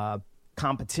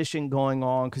competition going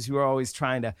on, because you were always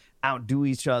trying to outdo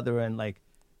each other and, like,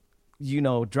 you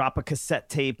know, drop a cassette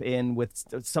tape in with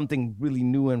something really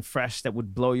new and fresh that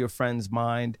would blow your friend's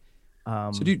mind.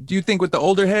 So do you think with the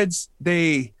older heads,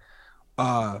 they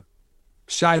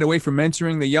shied away from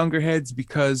mentoring the younger heads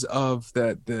because of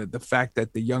the fact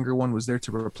that the younger one was there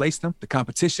to replace them, the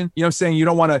competition? You know what I'm saying? You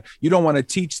don't want to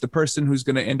teach the person who's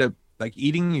going to end up like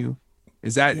eating you.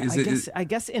 Is that, I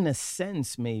guess in a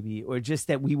sense, maybe, or just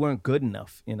that we weren't good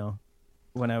enough, you know,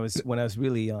 when I was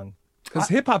really young. Because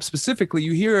hip hop specifically,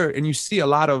 you hear and you see a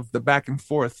lot of the back and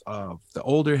forth of the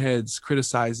older heads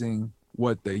criticizing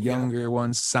what the younger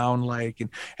ones sound like.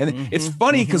 And it's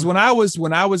funny because when I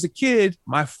was a kid,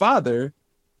 my father,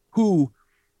 who,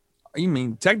 I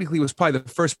mean, technically was probably the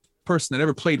first person that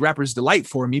ever played Rapper's Delight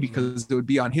for me, because it would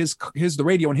be on the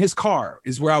radio in his car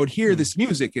is where I would hear this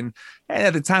music. And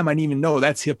at the time, I didn't even know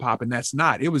that's hip hop and that's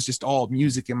not. It was just all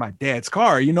music in my dad's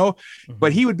car, you know.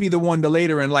 But he would be the one to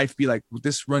later in life be like, well,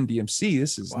 this Run DMC,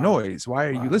 this is noise. Why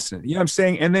are you listening? You know what I'm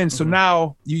saying? And then so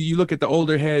now you look at the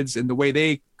older heads and the way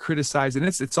they criticize, and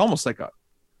it's almost like a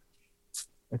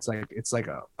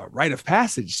rite of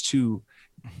passage to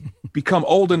become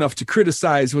old enough to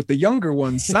criticize what the younger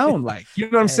ones sound like. You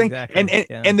know what I'm saying? Exactly.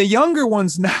 And the younger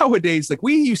ones nowadays, like,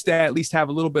 we used to at least have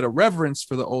a little bit of reverence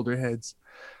for the older heads,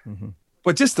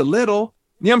 but just a little.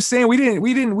 You know what I'm saying?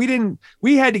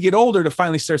 We had to get older to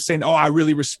finally start saying, oh, I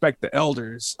really respect the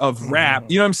elders of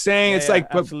rap. You know what I'm saying? It's like,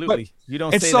 absolutely. But you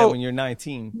don't say that when you're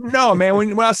 19. No, man.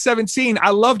 When I was 17, I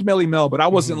loved Melly Mel, but I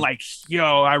wasn't like,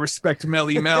 yo, I respect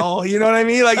Melly Mel. You know what I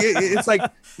mean? Like, it's like,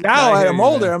 now I'm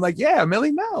older. Man. I'm like, yeah,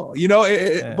 Melly Mel, you know,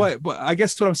 but I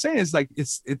guess what I'm saying is like,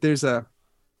 there's not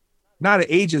an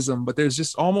ageism, but there's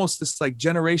just almost this like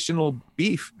generational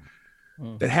beef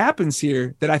that happens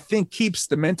here that I think keeps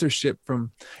the mentorship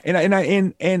from,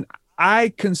 and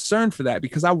I concern for that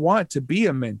because I want to be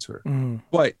a mentor,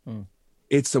 but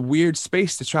it's a weird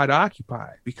space to try to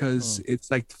occupy because it's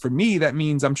like, for me, that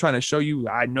means I'm trying to show you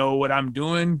I know what I'm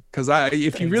doing. Cause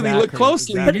if you really look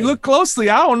closely, if you look closely,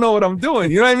 I don't know what I'm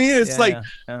doing. You know what I mean? It's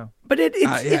But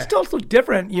it's also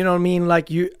different. You know what I mean?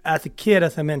 Like you, as a kid,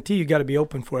 as a mentee, you got to be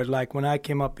open for it. Like when I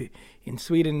came up in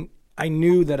Sweden, I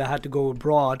knew that I had to go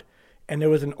abroad, and there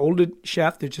was an older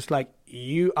chef that's just like,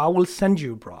 I will send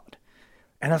you abroad.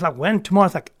 And I was like, when? Tomorrow. I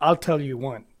was like, I'll tell you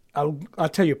when. I'll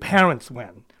tell your parents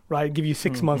when. Right, give you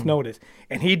 6 months notice.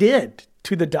 And he did,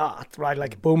 to the dot, right?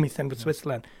 Like, boom, he sent to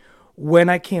Switzerland. When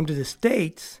I came to the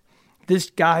States, this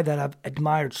guy that I've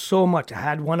admired so much, I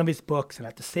had one of his books, and I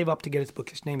had to save up to get his book.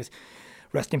 His name is,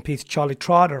 rest in peace, Charlie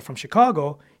Trotter from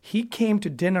Chicago. He came to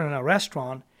dinner in a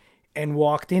restaurant and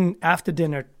walked in after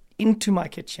dinner into my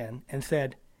kitchen and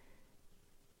said,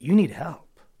 you need help.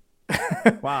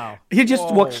 Wow. He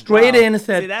just walked straight in and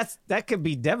said, see, that could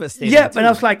be devastating. Yeah, but I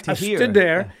was like, I hear. stood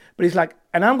there, but he's like,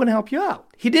 and I'm going to help you out.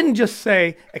 He didn't just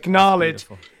say, acknowledge,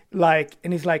 like,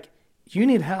 and he's like, you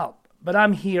need help, but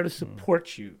I'm here to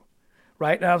support you,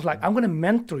 right? And I was like, I'm going to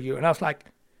mentor you. And I was like,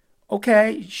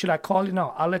 okay, should I call you?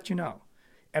 No, I'll let you know.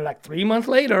 And like 3 months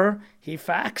later, he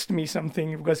faxed me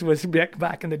something because it was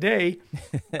back in the day.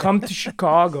 Come to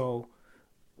Chicago.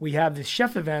 We have this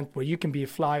chef event where you can be a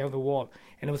fly on the wall.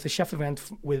 And it was a chef event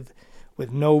with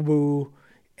Nobu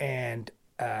and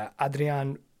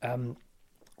Adrian, Ferran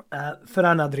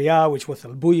Adrià, which was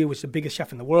El Bulli, which was the biggest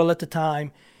chef in the world at the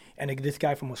time, and this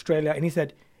guy from Australia. And he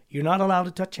said, you're not allowed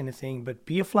to touch anything, but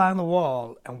be a fly on the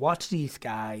wall and watch these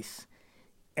guys,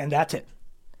 and that's it.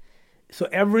 So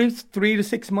every 3 to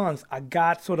 6 months, I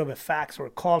got sort of a fax or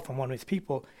a call from one of his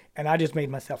people, and I just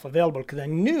made myself available because I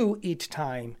knew each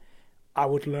time I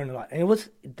would learn a lot. And it was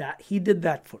that he did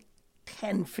that for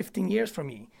 10, 15 years for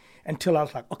me until I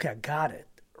was like, okay, I got it,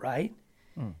 right?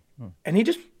 And he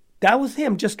just, that was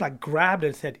him, just like grabbed it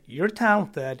and said, you're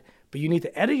talented, but you need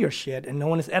to edit your shit, and no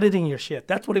one is editing your shit.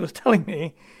 That's what he was telling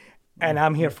me, and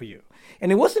I'm here for you.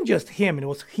 And it wasn't just him, it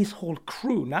was his whole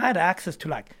crew. Now I had access to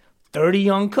like 30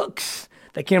 young cooks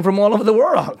that came from all over the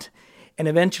world. And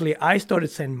eventually I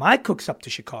started sending my cooks up to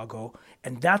Chicago,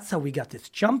 and that's how we got this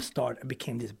jump start and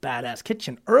became this badass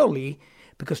kitchen early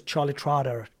because Charlie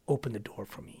Trotter opened the door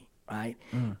for me, right?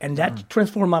 And that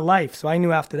transformed my life. So I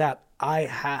knew after that, I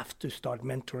have to start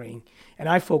mentoring. And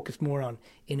I focused more on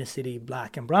inner city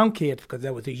black and brown kids because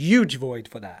there was a huge void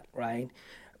for that, right?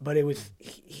 But it was,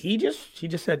 he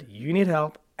just said, you need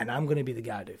help, and I'm going to be the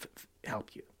guy to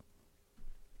help you.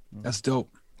 That's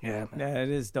dope. Yeah, man. Yeah, it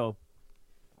is dope.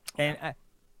 And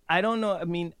I don't know. I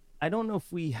mean, I don't know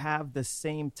if we have the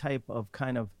same type of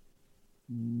kind of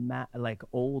like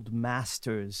old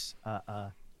masters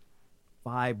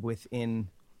vibe within,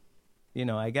 you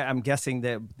know, I'm guessing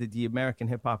that the American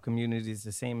hip hop community is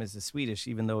the same as the Swedish,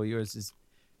 even though yours is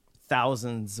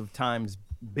thousands of times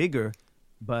bigger.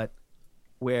 But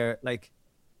where like,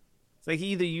 it's like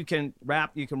either you can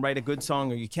rap, you can write a good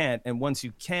song, or you can't. And once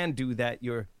you can do that,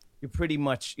 you're pretty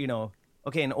much, you know,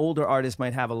 okay, an older artist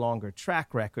might have a longer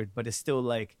track record, but it's still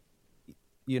like,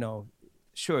 you know,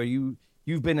 sure,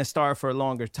 you've been a star for a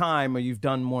longer time or you've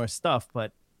done more stuff,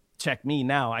 but check me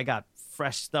now. I got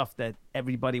fresh stuff that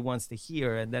everybody wants to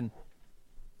hear. And then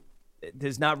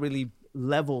there's not really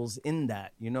levels in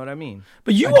that. You know what I mean?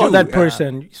 But you are that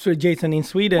person, so Jason, in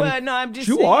Sweden. Well, no, I'm just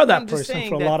you saying, are that I'm just person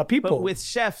for a that, lot of people. But with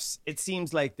chefs, it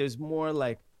seems like there's more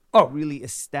like really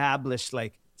established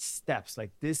like steps.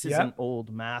 Like this is an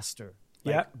old master.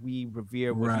 Like we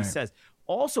revere what he says.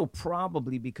 Also,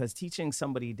 probably because teaching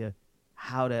somebody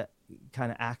how to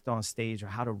kind of act on stage or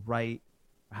how to write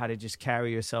or how to just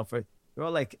carry yourself, or they're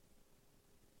all like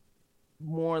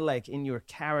more like in your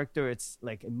character. It's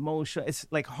like emotional. It's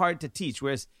like hard to teach.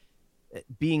 Whereas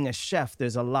being a chef,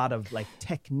 there's a lot of like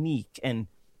technique and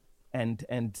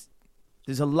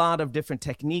there's a lot of different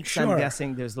techniques. Sure. I'm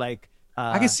guessing there's like.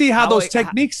 I can see how those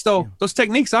techniques, though. Those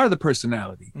techniques are the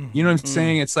personality. You know what I'm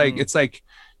saying? It's like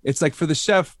for the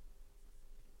chef,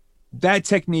 that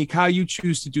technique, how you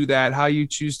choose to do that, how you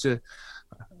choose to,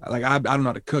 like, I don't know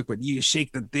how to cook, but you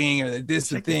shake the thing or this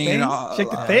the thing. And shake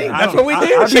the thing. That's what we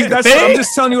do. Shake the thing. I'm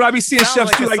just telling you what I be seeing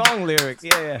chefs do. Like song lyrics.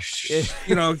 Yeah.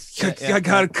 You know, I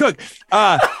gotta cook.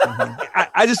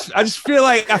 I just feel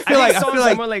like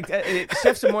more like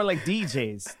chefs are more like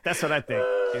DJs. That's what I think.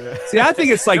 You know? See, I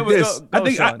think it's like this. I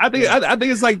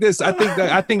think it's like this.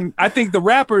 I think the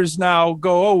rappers now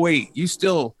go, oh wait, you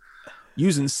still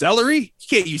using celery? You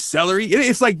can't use celery.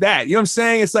 It's like that. You know what I'm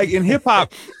saying? It's like in hip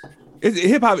hop,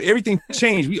 hip hop, everything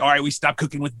changed. We stopped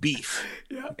cooking with beef,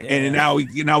 and now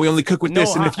we only cook with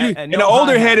this. And if you and the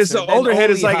older head is like, older head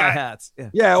is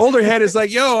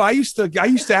like, yo, I used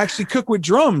to actually cook with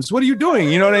drums. What are you doing?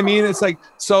 You know what I mean? It's like,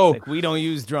 so like we don't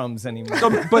use drums anymore. So,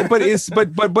 but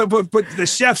the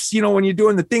chefs, you know, when you're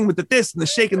doing the thing with the this and the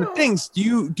shake and the things,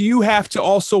 do you have to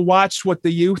also watch what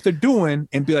the youth are doing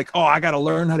and be like, oh, I got to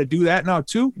learn how to do that now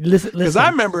too? Listen, because I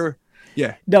remember,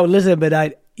 No, listen,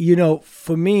 but you know,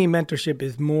 for me, mentorship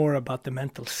is more about the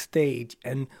mental stage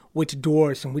and which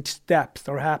doors and which steps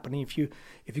are happening. If you're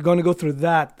going to go through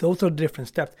that, those are different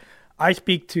steps. I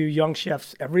speak to young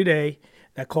chefs every day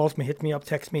that calls me, hit me up,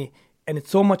 text me, and it's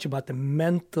so much about the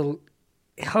mental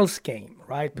health game,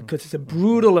 right? Because it's a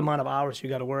brutal amount of hours you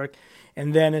got to work,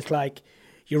 and then it's like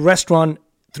your restaurant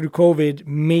through COVID,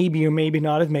 maybe or maybe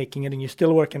not is making it, and you're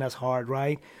still working as hard,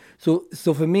 right? So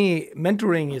for me,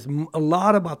 mentoring is a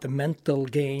lot about the mental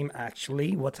game,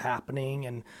 actually, what's happening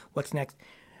and what's next.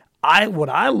 What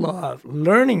I love,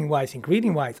 learning-wise,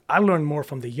 ingredient-wise, I learn more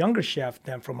from the younger chef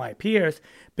than from my peers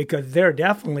because they're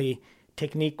definitely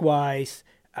technique-wise,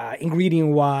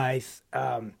 ingredient-wise,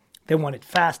 they want it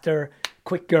faster,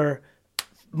 quicker,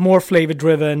 more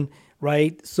flavor-driven,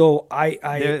 right? So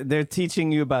they're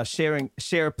teaching you about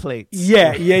share plates.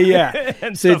 Yeah.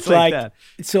 And So stuff it's like that.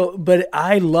 So, but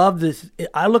I love this.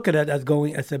 I look at it as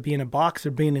being a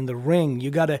boxer, being in the ring. You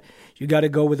gotta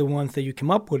go with the ones that you come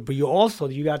up with, but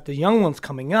you got the young ones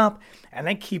coming up, and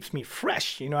that keeps me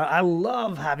fresh. You know, I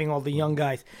love having all the young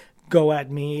guys go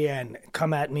at me and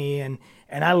come at me, and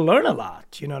I learn a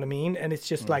lot. You know what I mean? And it's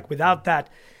just like without that,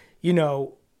 you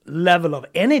know, level of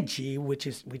energy, which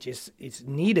is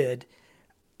needed,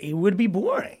 it would be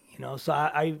boring, you know. So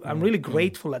I'm really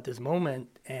grateful at this moment,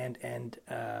 and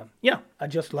I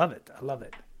just love it. I love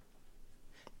it,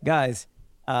 Guys.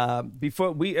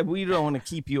 Before we don't want to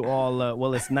keep you all.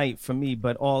 Well, it's night for me,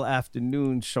 but all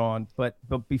afternoon, Sean. But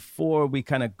before we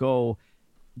kind of go,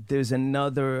 there's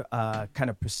another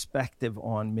kind of perspective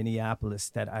on Minneapolis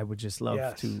that I would just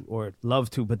love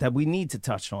to, but that we need to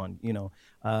touch on, you know,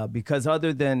 because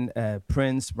other than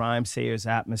Prince, Rhymesayers,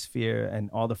 Atmosphere, and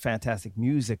all the fantastic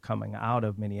music coming out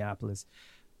of Minneapolis,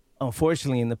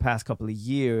 unfortunately, in the past couple of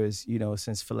years, you know,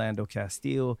 since Philando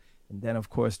Castile, and then, of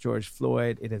course, George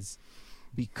Floyd, it has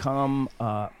become,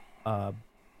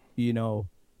 you know,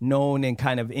 known in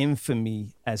kind of infamy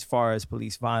as far as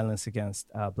police violence against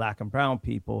Black and brown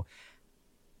people.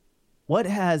 What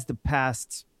has the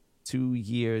past 2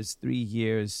 years, 3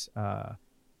 years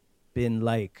been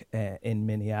like in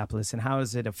Minneapolis, and how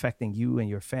is it affecting you and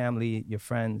your family, your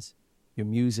friends, your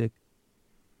music?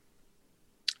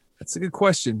 That's a good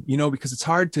question, you know, because it's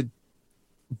hard to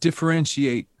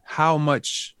differentiate how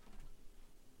much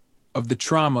of the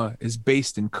trauma is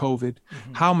based in COVID,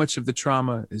 how much of the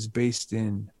trauma is based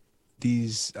in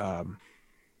these, I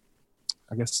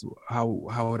guess, how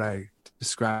would I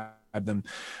describe them?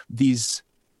 These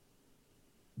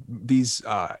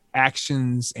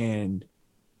actions and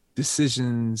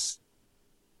decisions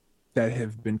that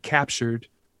have been captured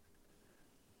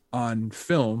on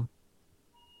film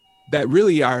that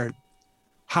really are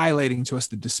highlighting to us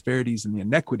the disparities and the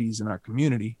inequities in our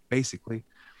community, basically.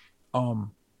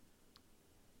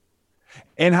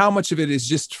 And how much of it is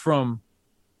just from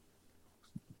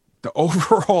the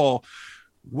overall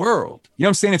world. You know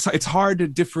what I'm saying? It's hard to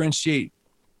differentiate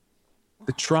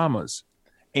the traumas.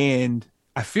 And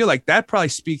I feel like that probably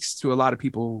speaks to a lot of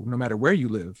people, no matter where you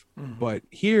live. But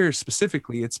here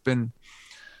specifically, it's been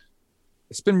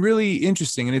really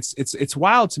interesting. And it's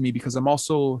wild to me because I'm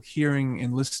also hearing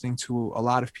and listening to a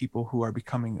lot of people who are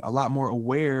becoming a lot more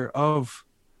aware of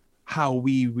how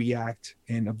we react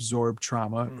and absorb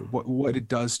trauma, what it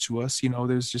does to us. You know,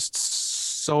 there's just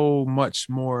so much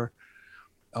more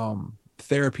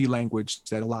therapy language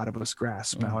that a lot of us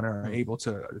grasp now and are able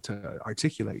to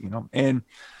articulate, you know. And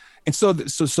so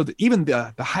even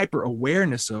the hyper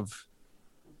awareness of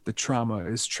the trauma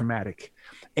is traumatic.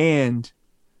 And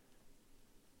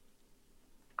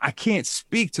I can't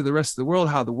speak to the rest of the world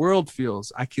how the world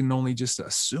feels. I can only just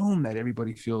assume that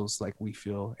everybody feels like we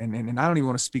feel. And I don't even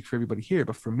want to speak for everybody here,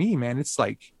 but for me, man, it's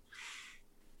like,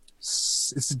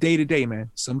 it's day to day, man.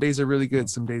 Some days are really good.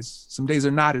 Some days are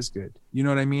not as good. You know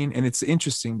what I mean? And it's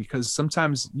interesting because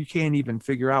sometimes you can't even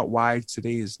figure out why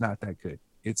today is not that good.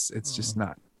 It's just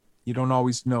not. You don't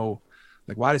always know,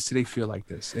 like, why does today feel like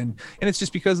this? And it's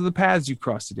just because of the paths you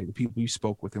crossed today, the people you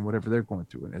spoke with, and whatever they're going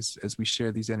through. And as we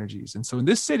share these energies. And so in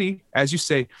this city, as you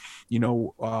say, you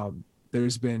know,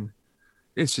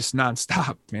 it's just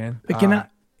nonstop, man. But can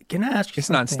I ask you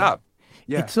something? It's nonstop.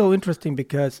 Yeah. It's so interesting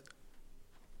because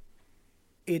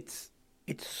it's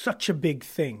such a big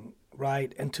thing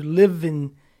right? And to live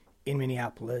in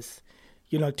Minneapolis,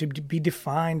 you know, to be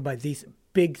defined by these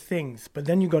big things, but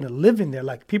then you're going to live in there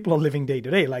like people are living day to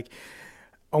day. Like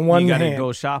on one you hand, got to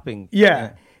go shopping.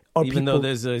 yeah. Or Even though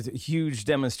there's a huge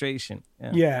demonstration.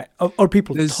 Yeah. Are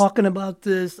people talking about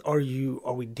this? Are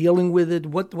we dealing with it?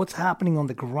 What's happening on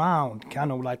the ground?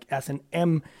 Kind of like as an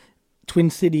Twin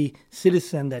City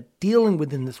citizen that dealing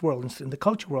within this world, in the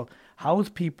culture world, how is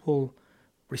people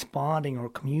responding or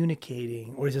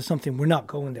communicating? Or is it something we're not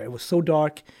going there? It was so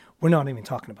dark, we're not even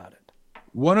talking about it.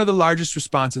 One of the largest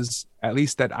responses, at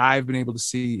least that I've been able to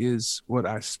see, is what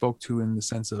I spoke to in the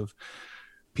sense of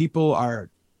people are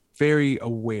very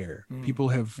aware. People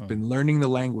have been learning the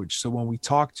language. So when we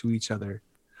talk to each other,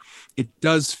 it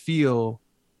does feel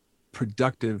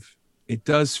productive. It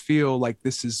does feel like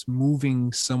this is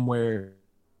moving somewhere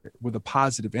with a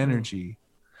positive energy.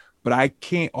 But I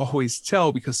can't always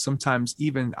tell, because sometimes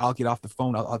even I'll get off the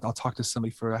phone, I'll talk to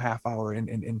somebody for a half hour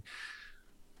and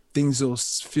things will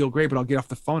feel great, but I'll get off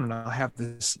the phone and I'll have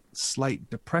this slight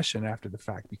depression after the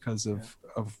fact because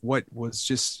of what was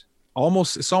just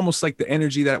it's almost like the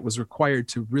energy that was required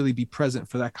to really be present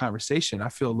for that conversation. I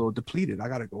feel a little depleted. I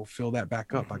got to go fill that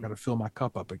back up. I got to fill my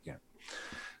cup up again.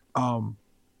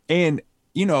 And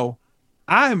you know,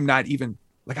 I'm not even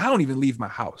like, I don't even leave my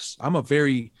house. I'm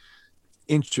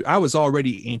I was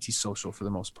already antisocial for the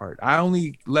most part. I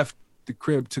only left the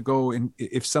crib to go, and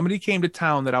if somebody came to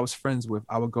town that I was friends with,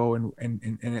 I would go and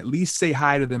at least say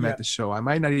hi to them at the show. I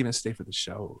might not even stay for the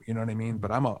show, you know what I mean?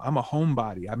 But I'm a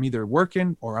homebody. I'm either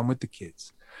working or I'm with the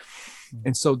kids.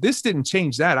 And so this didn't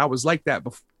change that. I was like that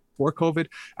before COVID.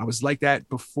 I was like that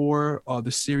before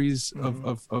the series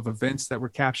of events that were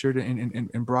captured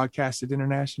and broadcasted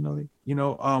internationally. You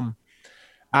know,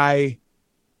 I,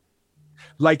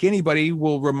 like anybody,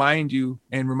 will remind you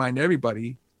and remind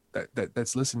everybody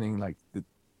that's listening, like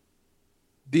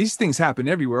these things happen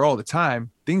everywhere all the time.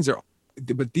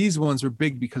 But these ones were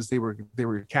big because they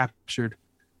were captured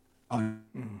on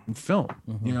film.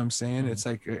 You know what I'm saying? It's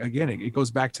like, again, it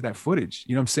goes back to that footage.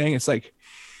 You know what I'm saying? It's like,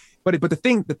 but the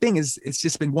thing is, it's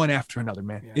just been one after another,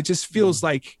 man. It just feels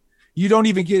like you don't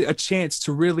even get a chance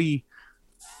to really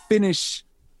finish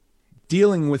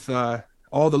dealing with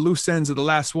all the loose ends of the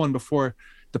last one before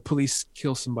the police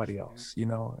kill somebody else. You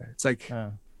know, it's like,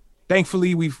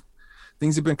 thankfully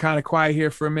things have been kind of quiet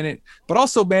here for a minute, but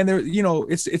also, man,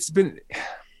 it's been,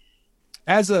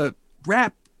 as a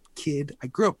rap kid, I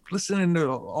grew up listening to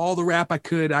all the rap I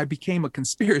could. I became a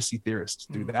conspiracy theorist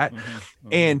through that.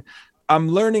 And I'm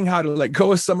learning how to let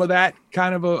go of some of that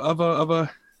kind of a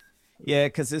yeah,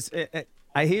 because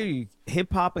I hear you.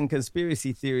 Hip hop and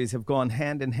conspiracy theories have gone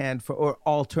hand in hand or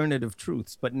alternative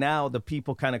truths. But now the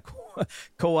people kind of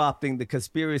co-opting the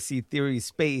conspiracy theory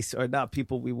space are not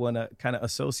people we want to kind of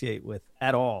associate with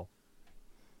at all.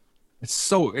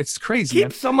 It's crazy.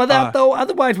 Keep some of that though,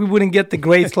 otherwise we wouldn't get the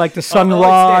greats like the Sun Oh,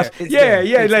 Ra. Yeah.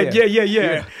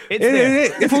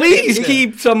 Please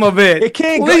keep some of it. It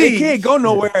can't go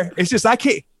nowhere. It's just I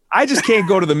just can't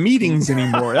go to the meetings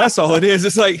anymore. That's all it is.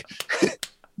 It's like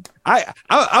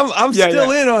I'm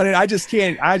still in on it. I just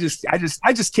can't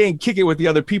kick it with the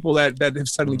other people that have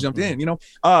suddenly jumped in, you know.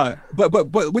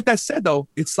 But with that said though,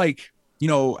 it's like, you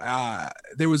know,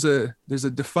 there's a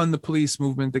defund the police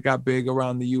movement that got big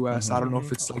around the US. I don't know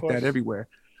if it's like that everywhere.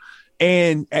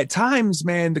 And at times,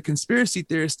 man, the conspiracy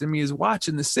theorist in me is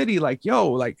watching the city like,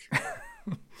 yo, like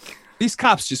these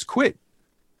cops just quit.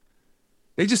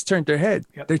 They just turned their head.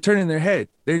 Yep. They're turning their head.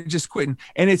 They're just quitting.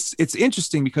 And it's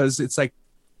interesting because it's like,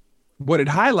 what it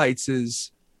highlights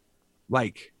is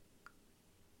like,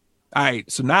 all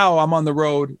right, so now I'm on the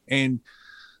road and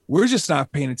we're just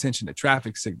not paying attention to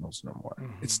traffic signals no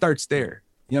more. It starts there.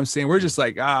 You know what I'm saying? We're just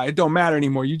like, it don't matter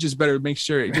anymore. You just better make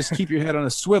sure, just keep your head on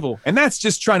a swivel. And that's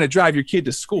just trying to drive your kid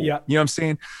to school. Yeah. You know what I'm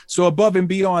saying? So above and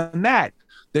beyond that,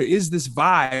 there is this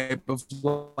vibe of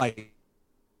like,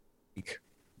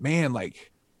 man,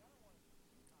 like,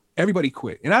 everybody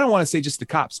quit. And I don't want to say just the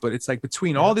cops, but it's like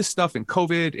between all this stuff and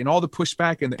COVID and all the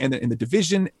pushback and the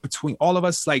division between all of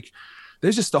us, like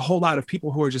there's just a whole lot of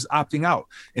people who are just opting out.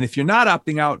 And if you're not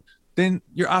opting out, then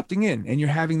you're opting in and you're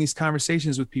having these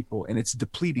conversations with people and it's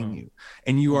depleting you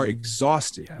and you are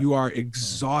exhausted. You are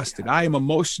exhausted. I am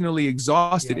emotionally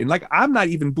exhausted. And like, I'm not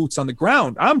even boots on the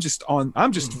ground. I'm just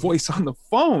voice on the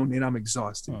phone and I'm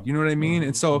exhausted. You know what I mean?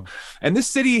 And so, and this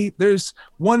city, there's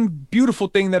one beautiful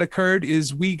thing that occurred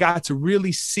is we got to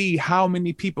really see how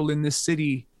many people in this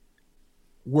city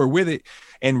were with it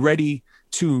and ready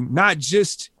to not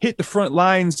just hit the front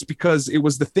lines because it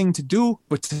was the thing to do,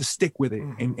 but to stick with it.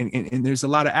 And there's a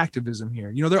lot of activism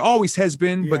here. You know, there always has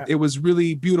been, but it was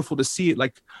really beautiful to see it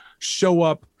like show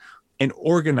up and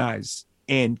organize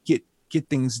and get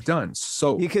things done.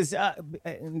 So because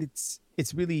and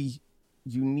it's really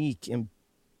unique and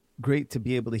great to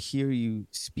be able to hear you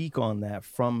speak on that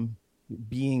from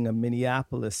being a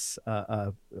Minneapolis,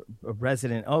 a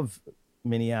resident of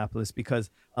Minneapolis, because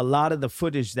a lot of the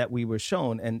footage that we were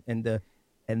shown and the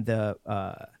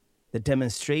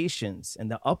demonstrations and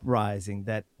the uprising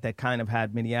that kind of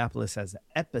had Minneapolis as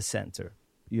an epicenter,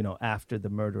 you know, after the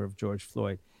murder of George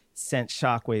Floyd, sent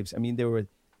shockwaves. I mean, there were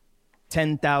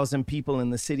 10,000 people in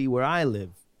the city where I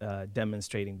live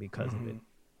demonstrating because of it.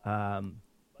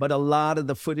 But a lot of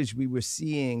the footage we were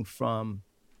seeing from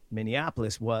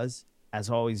Minneapolis was, as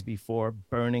always before,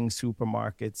 burning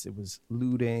supermarkets. It was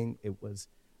looting. It was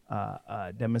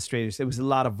demonstrators. There was a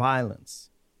lot of violence.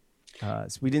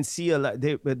 So we didn't see a lot.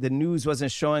 The news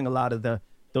wasn't showing a lot of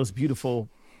those beautiful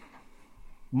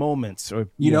moments. Or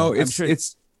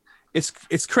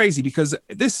it's crazy because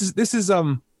this is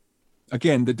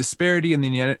again, the disparity and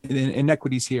the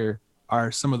inequities here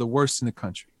are some of the worst in the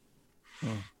country.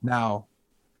 Now,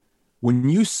 when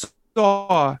you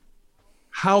saw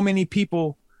how many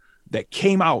people that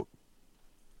came out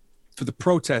for the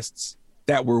protests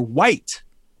that were white,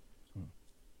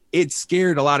 it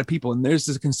scared a lot of people. And there's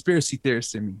this conspiracy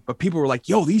theorist in me, but people were like,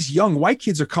 yo, these young white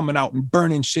kids are coming out and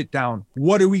burning shit down.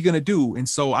 What are we going to do? And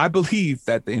so I believe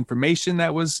that the information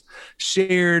that was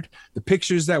shared, the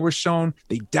pictures that were shown,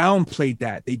 they downplayed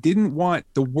that. They didn't want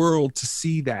the world to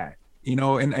see that, you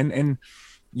know, and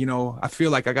you know, I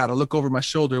feel like I got to look over my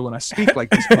shoulder when I speak like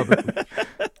this publicly.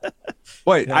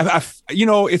 But I you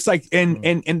know, it's like, and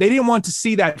they didn't want to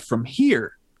see that from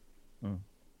here.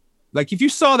 Like if you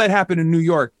saw that happen in New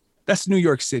York, that's New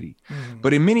York City.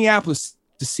 But in Minneapolis,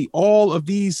 to see all of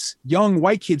these young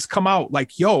white kids come out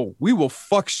like, yo, we will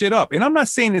fuck shit up. And I'm not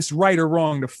saying it's right or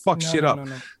wrong to fuck shit up.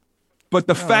 No. But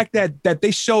the fact that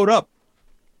they showed up,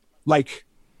 like,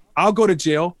 I'll go to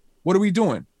jail. What are we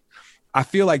doing? I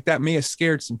feel like that may have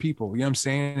scared some people, you know what I'm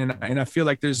saying? And I feel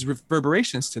like there's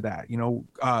reverberations to that, you know,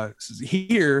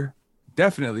 here,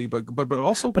 definitely, but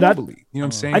also globally, you know what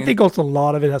I'm saying? I think also a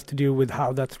lot of it has to do with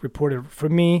how that's reported. For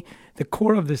me, the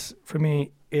core of this, for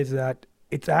me, is that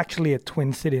it's actually a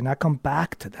twin city. And I come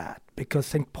back to that because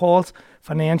St. Paul's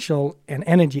financial and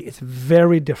energy is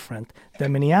very different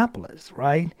than Minneapolis,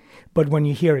 right? But when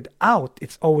you hear it out,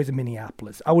 it's always in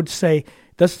Minneapolis. I would say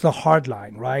this is a hard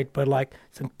line, right? But like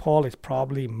St. Paul is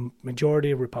probably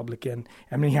majority Republican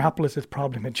and Minneapolis is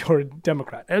probably majority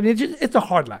Democrat. I mean, it's a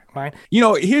hard line, right? You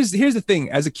know, here's the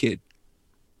thing. As a kid,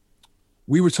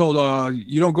 we were told,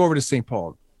 you don't go over to St.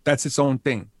 Paul. That's its own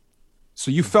thing. So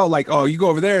you felt like, oh, you go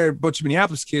over there, a bunch of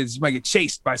Minneapolis kids, you might get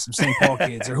chased by some St. Paul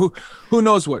kids or who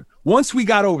knows what. Once we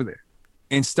got over there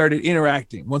and started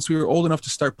interacting, once we were old enough to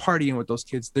start partying with those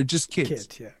kids, they're just kids.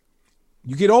 Yeah.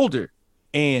 You get older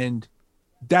and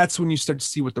that's when you start to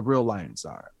see what the real lions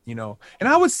are, you know? And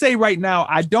I would say right now,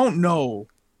 I don't know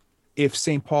if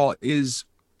St. Paul is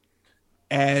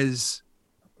as...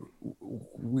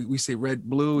 we say red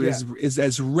blue is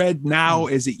as red now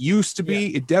as it used to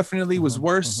be. It definitely was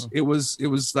worse. It was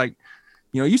like,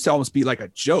 you know, it used to almost be like a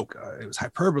joke. It was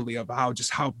hyperbole of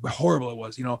how horrible it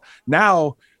was, you know.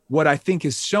 Now what I think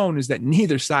is shown is that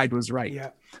neither side was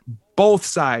right. Both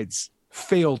sides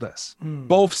failed us.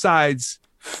 Both sides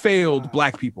failed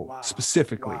Black people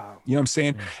specifically. You know what I'm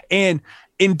saying? And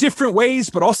in different ways,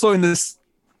 but also in the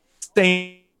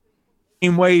same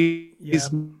way.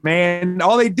 Man,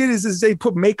 all they did is they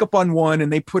put makeup on one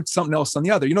and they put something else on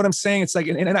the other. You know what I'm saying? It's like,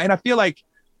 and I feel like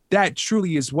that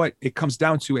truly is what it comes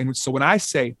down to. And so when I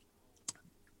say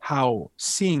how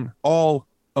seeing all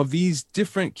of these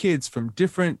different kids from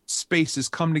different spaces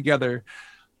come together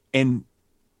and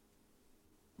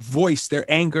voice their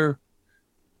anger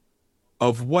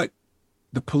of what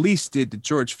the police did to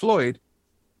George Floyd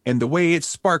and the way it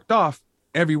sparked off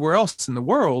everywhere else in the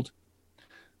world,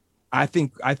 I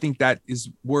think that is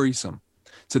worrisome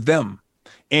to them.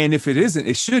 And if it isn't,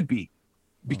 it should be,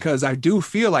 because I do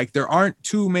feel like there aren't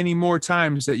too many more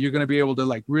times that you're going to be able to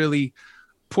like really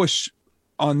push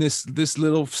on this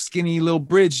little skinny little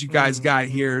bridge you guys got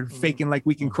here, faking like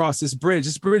we can cross this bridge.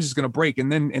 This bridge is going to break. And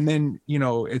then, you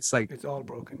know, it's like, it's all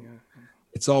broken. Yeah.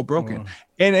 It's all broken.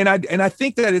 And I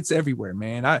think that it's everywhere,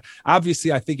 man. I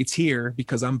think it's here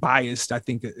because I'm biased. I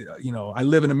think that, you know, I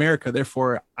live in America,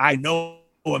 therefore I know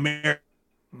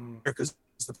America's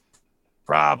the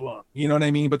problem. You know what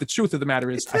I mean? But the truth of the matter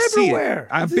is, it's everywhere.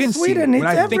 I've been Sweden. When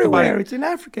I think about it, it's in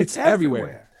Africa. It's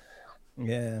everywhere.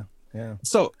 Yeah.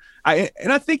 So I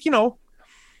think, you know,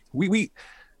 we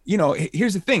you know,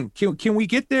 here's the thing. Can we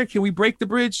get there? Can we break the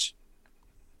bridge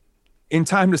in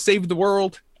time to save the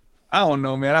world? I don't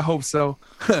know, man. I hope so.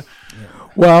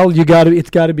 Well, it's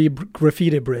got to be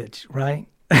Graffiti Bridge, right?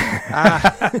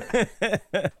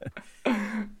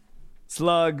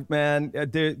 Slug, man,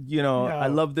 I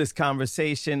love this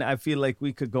conversation. I feel like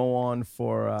we could go on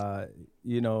for,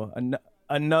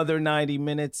 another 90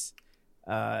 minutes.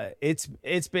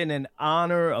 It's been an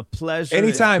honor, a pleasure.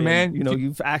 Anytime, man.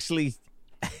 You've actually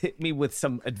hit me with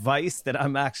some advice that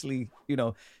I'm actually,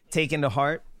 taking to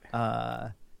heart.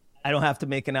 I don't have to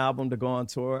make an album to go on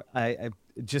tour. I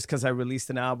just because I released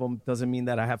an album doesn't mean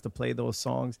that I have to play those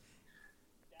songs.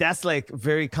 That's like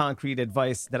very concrete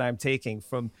advice that I'm taking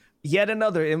from yet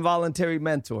another involuntary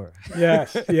mentor.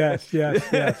 Yes.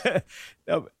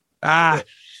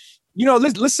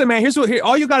 Listen, man,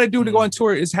 all you got to do to go on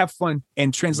tour is have fun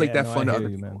and translate that fun to other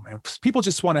people, man. People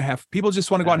just want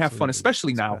to go and have fun,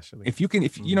 especially now. If you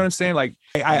know what I'm saying? Like,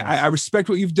 I respect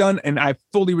what you've done, and I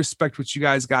fully respect what you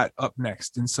guys got up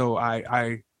next. And so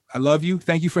I love you.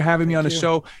 Thank you for having me on the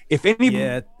show. If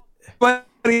anybody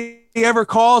ever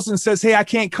calls and says, "Hey, I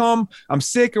can't come, I'm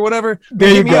sick," or whatever,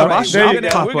 there you go.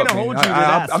 We're gonna hold you to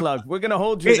that, Slug. We're gonna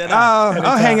hold you to that.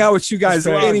 I'll hang out with you guys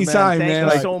anytime, man.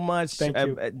 Thank you so much. Thank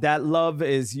you. That love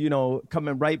is,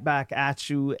 coming right back at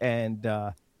you, and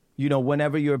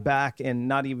whenever you're back, and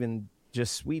not even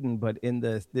just Sweden, but in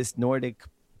this Nordic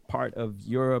part of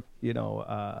Europe,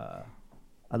 I'd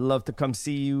love to come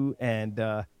see you.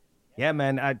 And yeah,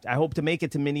 man, I hope to make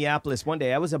it to Minneapolis one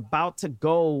day. I was about to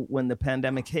go when the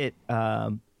pandemic hit,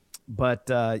 but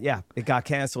it got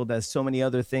canceled as so many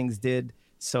other things did.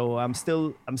 So I'm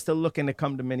still looking to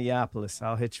come to Minneapolis.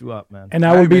 I'll hit you up, man. And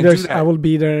I will be there. I will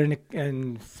be there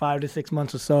in 5 to 6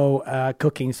 months or so,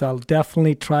 cooking. So I'll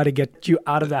definitely try to get you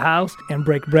out of the house and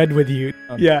break bread with you.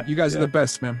 You guys are the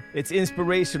best, man. It's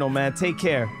inspirational, man. Take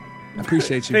care. I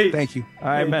appreciate you. Hey. Thank you. All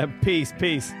right, man. Peace.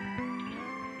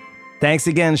 Thanks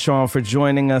again, Sean, for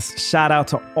joining us. Shout out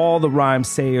to all the rhyme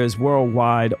sayers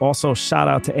worldwide. Also, shout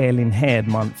out to Elin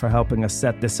Hedman for helping us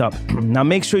set this up. Now,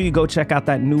 make sure you go check out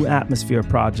that new Atmosphere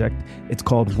project. It's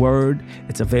called Word.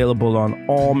 It's available on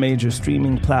all major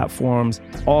streaming platforms.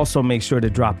 Also, make sure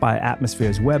to drop by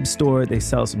Atmosphere's web store. They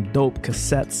sell some dope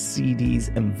cassettes,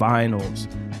 CDs, and vinyls.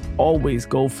 Always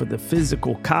go for the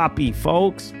physical copy,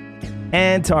 folks.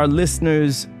 And to our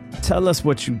listeners, tell us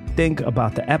what you think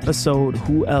about the episode.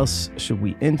 Who else should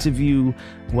we interview?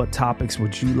 What topics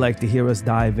would you like to hear us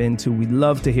dive into? We'd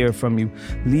love to hear from you.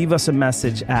 Leave us a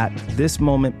message at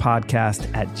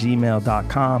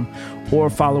thismomentpodcast@gmail.com or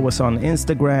follow us on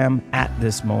Instagram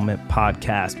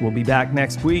 @thismomentpodcast. We'll be back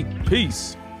next week.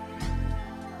 Peace.